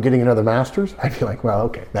because I'm getting another master's, I'd be like, well,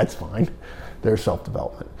 okay, that's fine. There's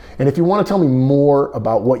self-development. And if you want to tell me more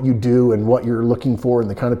about what you do and what you're looking for and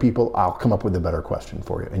the kind of people, I'll come up with a better question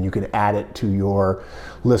for you. And you can add it to your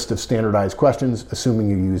list of standardized questions,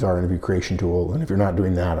 assuming you use our interview creation tool. And if you're not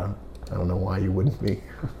doing that, I don't know why you wouldn't be.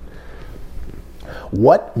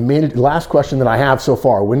 Last question that I have so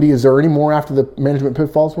far. Wendy, is there any more after the management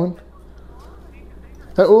pitfalls one?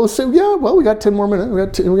 We got 10 more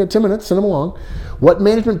minutes. We got 10 minutes. Send them along. What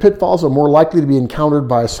management pitfalls are more likely to be encountered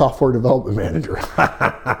by a software development manager?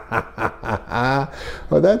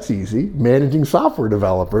 Well, that's easy. Managing software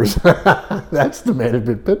developers. That's the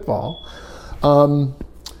management pitfall.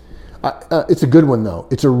 It's a good one, though.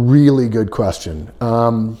 It's a really good question.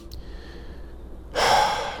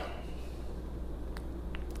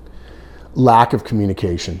 Lack of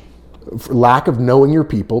communication. Lack of knowing your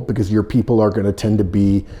people, because your people are going to tend to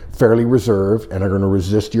be fairly reserved and are going to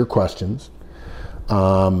resist your questions.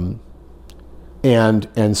 And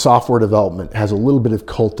software development has a little bit of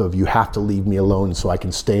cult of you have to leave me alone so I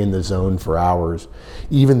can stay in the zone for hours.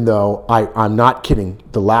 Even though I'm not kidding,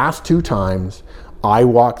 the last 2 times I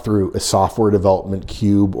walk through a software development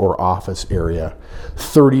cube or office area,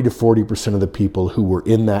 30 to 40% of the people who were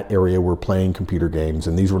in that area were playing computer games,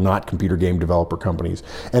 and these were not computer game developer companies,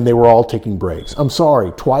 and they were all taking breaks. I'm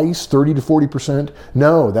sorry, twice, 30 to 40%?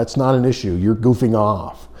 No, that's not an issue. You're goofing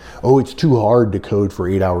off. Oh, it's too hard to code for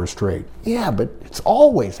 8 hours straight. Yeah, but it's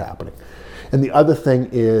always happening. And the other thing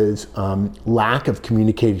is lack of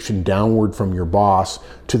communication downward from your boss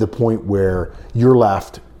to the point where you're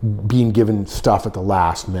left being given stuff at the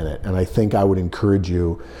last minute. And I think I would encourage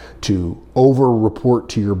you to over-report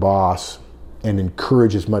to your boss and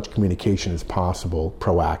encourage as much communication as possible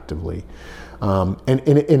proactively. And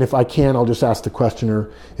if I can, I'll just ask the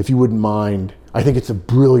questioner, if you wouldn't mind. I think it's a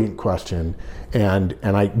brilliant question, and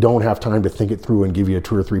I don't have time to think it through and give you a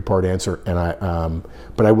 2 or 3 part answer.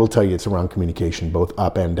 But I will tell you it's around communication, both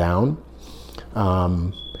up and down.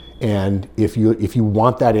 And if you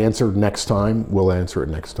want that answered next time, we'll answer it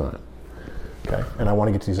next time. Okay. And I want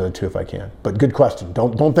to get to these other 2 if I can. But good question.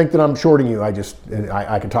 Don't think that I'm shorting you. I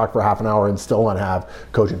can talk for half an hour and still not have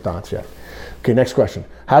cogent thoughts yet. Okay. Next question.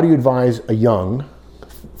 How do you advise a young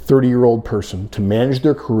 30-year-old person to manage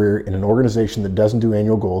their career in an organization that doesn't do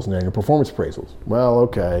annual goals and annual performance appraisals? Well,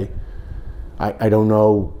 okay. I don't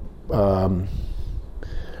know.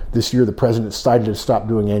 This year, the president decided to stop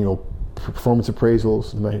doing annual performance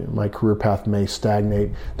appraisals. My career path may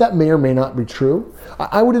stagnate. That may or may not be true.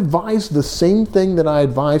 I would advise the same thing that I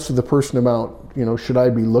advise to the person about, should I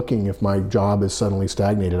be looking if my job is suddenly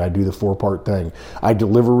stagnated? I do the 4-part thing. I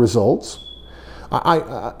deliver results.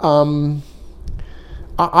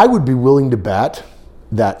 I would be willing to bet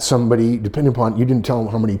that somebody, depending upon, you didn't tell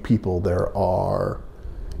them how many people there are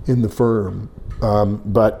in the firm,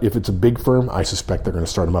 but if it's a big firm, I suspect they're going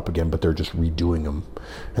to start them up again, but they're just redoing them.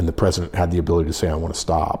 And the president had the ability to say, I want to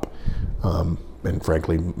stop. And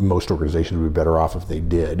frankly, most organizations would be better off if they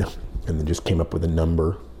did, and then just came up with a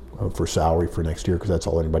number for salary for next year, because that's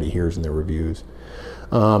all anybody hears in their reviews.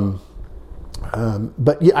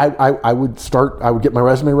 But yeah, I would get my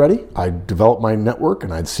resume ready, I'd develop my network,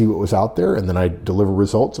 and I'd see what was out there, and then I'd deliver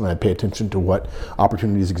results, and I'd pay attention to what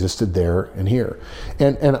opportunities existed there and here.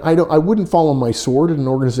 And I wouldn't fall on my sword in an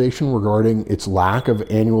organization regarding its lack of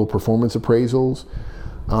annual performance appraisals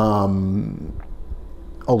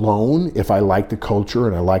alone, if I like the culture,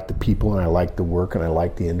 and I like the people, and I like the work, and I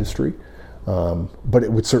like the industry. But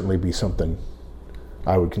it would certainly be something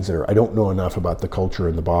I would consider. I don't know enough about the culture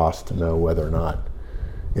and the boss to know whether or not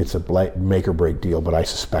it's a make or break deal, but I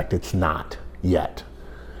suspect it's not yet.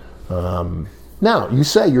 Now, you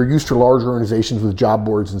say you're used to large organizations with job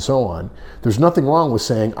boards and so on. There's nothing wrong with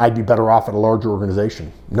saying I'd be better off at a larger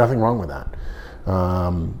organization. Nothing wrong with that.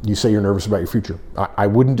 You say you're nervous about your future. I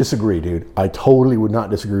wouldn't disagree, dude. I totally would not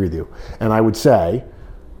disagree with you. And I would say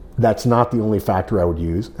that's not the only factor I would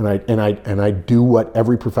use, and I do what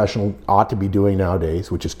every professional ought to be doing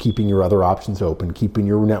nowadays, which is keeping your other options open, keeping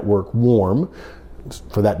your network warm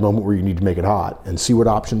for that moment where you need to make it hot, and see what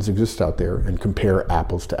options exist out there and compare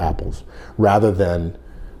apples to apples, rather than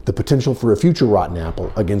the potential for a future rotten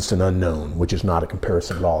apple against an unknown, which is not a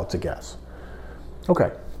comparison at all, it's a guess.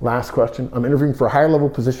 Okay, last question. I'm interviewing for a higher level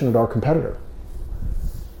position at our competitor.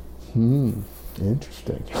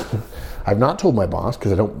 Interesting. I've not told my boss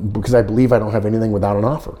because I believe I don't have anything without an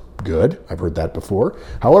offer. Good, I've heard that before.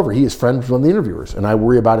 However, he is friends with one of the interviewers, and I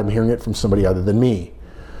worry about him hearing it from somebody other than me.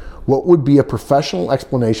 What would be a professional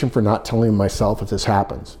explanation for not telling him myself if this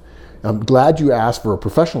happens? I'm glad you asked for a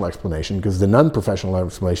professional explanation, because the non-professional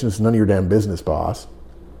explanation is none of your damn business, boss.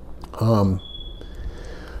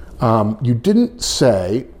 You didn't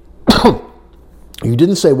say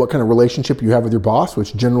what kind of relationship you have with your boss,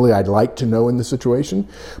 which generally I'd like to know in this situation.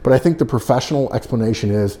 But I think the professional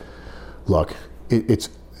explanation is, look, it's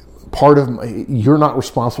part of you're not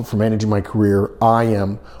responsible for managing my career. I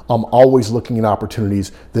am. I'm always looking at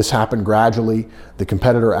opportunities. This happened gradually. The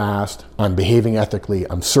competitor asked. I'm behaving ethically.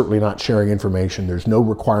 I'm certainly not sharing information. There's no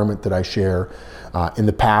requirement that I share. In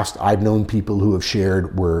the past, I've known people who have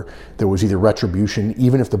shared where there was either retribution,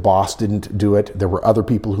 even if the boss didn't do it, there were other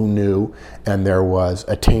people who knew, and there was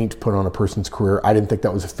a taint put on a person's career. I didn't think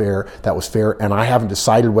that was fair, and I haven't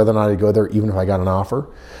decided whether or not I'd go there, even if I got an offer.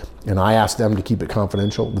 And I asked them to keep it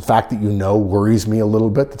confidential. The fact that you know worries me a little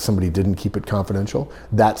bit that somebody didn't keep it confidential.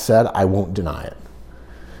 That said, I won't deny it.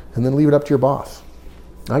 And then leave it up to your boss.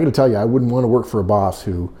 I got to tell you, I wouldn't want to work for a boss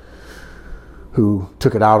who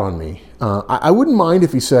took it out on me. I wouldn't mind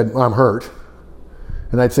if he said, well, I'm hurt.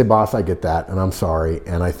 And I'd say, boss, I get that, and I'm sorry.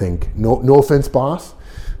 And I think, no offense, boss,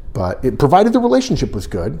 but it provided the relationship was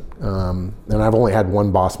good. And I've only had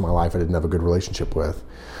one boss in my life I didn't have a good relationship with.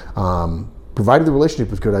 provided the relationship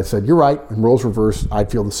was good, I said, you're right. And roles reversed,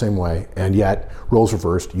 I'd feel the same way. And yet, roles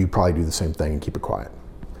reversed, you'd probably do the same thing and keep it quiet.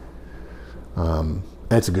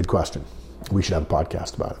 That's a good question. We should have a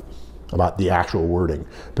podcast about it, about the actual wording.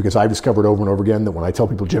 Because I've discovered over and over again that when I tell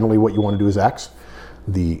people generally what you want to do is X,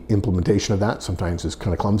 the implementation of that sometimes is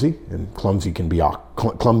kind of clumsy, and clumsy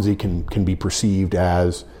can be perceived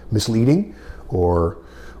as misleading or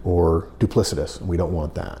duplicitous, and we don't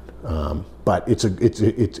want that. But it's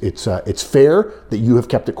fair that you have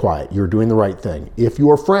kept it quiet. You're doing the right thing. If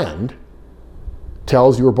your friend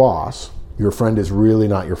tells your boss, your friend is really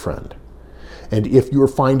not your friend. And if you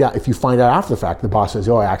find out after the fact, the boss says,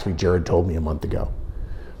 "Oh, actually, Jared told me a month ago."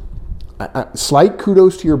 Slight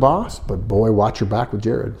kudos to your boss, but boy, watch your back with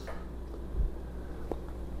Jared.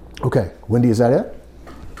 Okay, Wendy, is that it?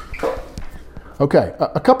 Okay,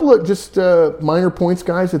 a couple of just minor points,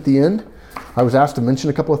 guys, at the end. I was asked to mention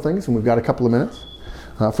a couple of things, and we've got a couple of minutes.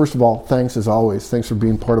 First of all, thanks as always. Thanks for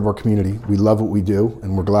being part of our community. We love what we do,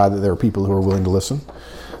 and we're glad that there are people who are willing to listen.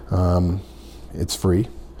 It's free.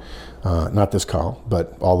 Not this call,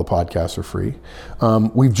 but all the podcasts are free.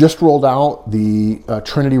 We've just rolled out the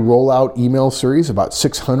Trinity Rollout email series. About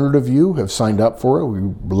 600 of you have signed up for it. We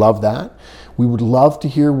love that. We would love to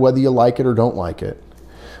hear whether you like it or don't like it.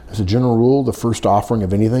 As a general rule, the first offering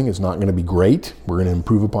of anything is not going to be great. We're going to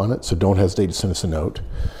improve upon it, so don't hesitate to send us a note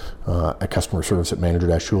at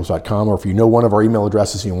customerservice@manager-tools.com, or if you know one of our email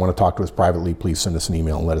addresses and you want to talk to us privately, please send us an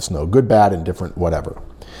email and let us know. Good, bad, indifferent, whatever.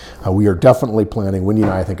 We are definitely planning, Wendy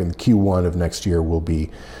and I think in the Q1 of next year, we'll be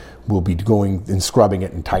going and scrubbing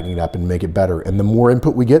it and tightening it up and make it better. And the more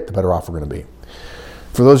input we get, the better off we're going to be.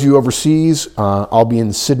 For those of you overseas, I'll be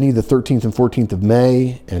in Sydney the 13th and 14th of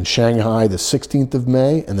May and Shanghai the 16th of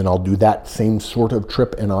May. And then I'll do that same sort of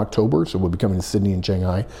trip in October. So we'll be coming to Sydney and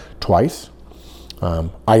Shanghai twice.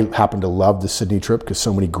 I happen to love the Sydney trip because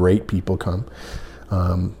so many great people come.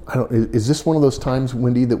 Is this one of those times,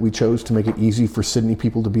 Wendy, that we chose to make it easy for Sydney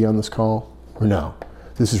people to be on this call? Or no?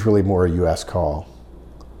 This is really more a U.S. call.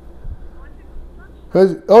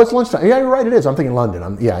 Oh, it's lunchtime. Yeah, you're right, it is. I'm thinking London.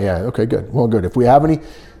 Okay, good. Well, good. If we have any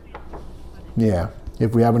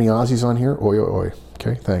Aussies on here, oi, oi, oi.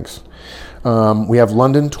 Okay, thanks. We have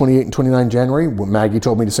London, 28 and 29 January. Maggie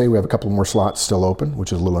told me to say we have a couple more slots still open,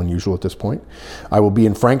 which is a little unusual at this point. I will be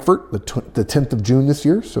in Frankfurt the 10th of June this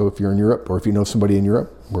year. So if you're in Europe or if you know somebody in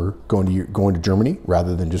Europe, we're going to Germany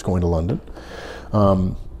rather than just going to London.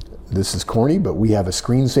 This is corny, but we have a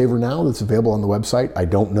screensaver now that's available on the website. I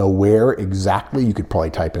don't know where exactly. You could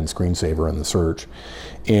probably type in screensaver in the search.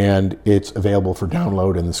 And it's available for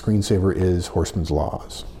download, and the screensaver is Horstman's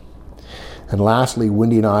Laws. And lastly,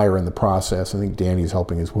 Wendy and I are in the process, I think Danny's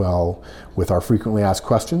helping as well, with our frequently asked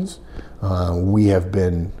questions. We have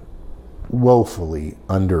been woefully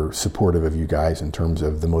under supportive of you guys in terms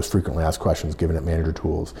of the most frequently asked questions given at Manager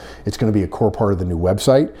Tools. It's going to be a core part of the new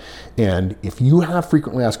website. And if you have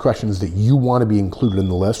frequently asked questions that you want to be included in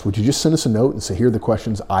the list, would you just send us a note and say, here are the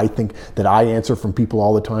questions I think that I answer from people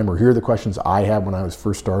all the time, or here are the questions I had when I was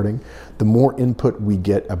first starting. The more input we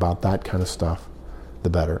get about that kind of stuff, the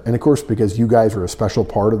better. And of course, because you guys are a special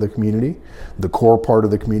part of the community, the core part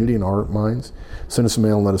of the community in our minds, send us a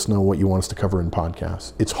mail and let us know what you want us to cover in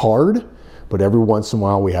podcasts. It's hard, but every once in a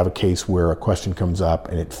while we have a case where a question comes up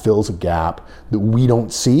and it fills a gap that we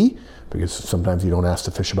don't see, because sometimes you don't ask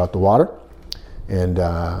the fish about the water. And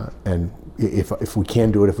if we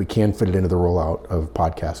can do it, if we can fit it into the rollout of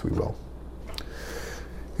podcasts, we will.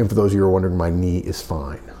 And for those of you who are wondering, my knee is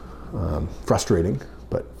fine. Frustrating,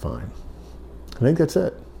 but fine. I think that's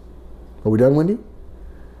it. Are we done, Wendy?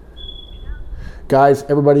 Guys,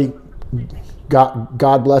 everybody,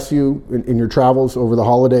 God bless you in your travels over the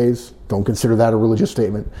holidays. Don't consider that a religious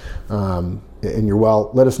statement. And you're well.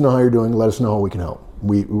 Let us know how you're doing. Let us know how we can help.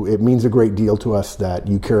 It means a great deal to us that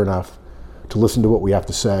you care enough to listen to what we have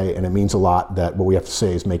to say, and it means a lot that what we have to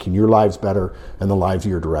say is making your lives better and the lives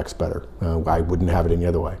of your directs better. I wouldn't have it any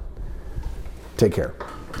other way. Take care.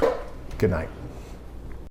 Good night.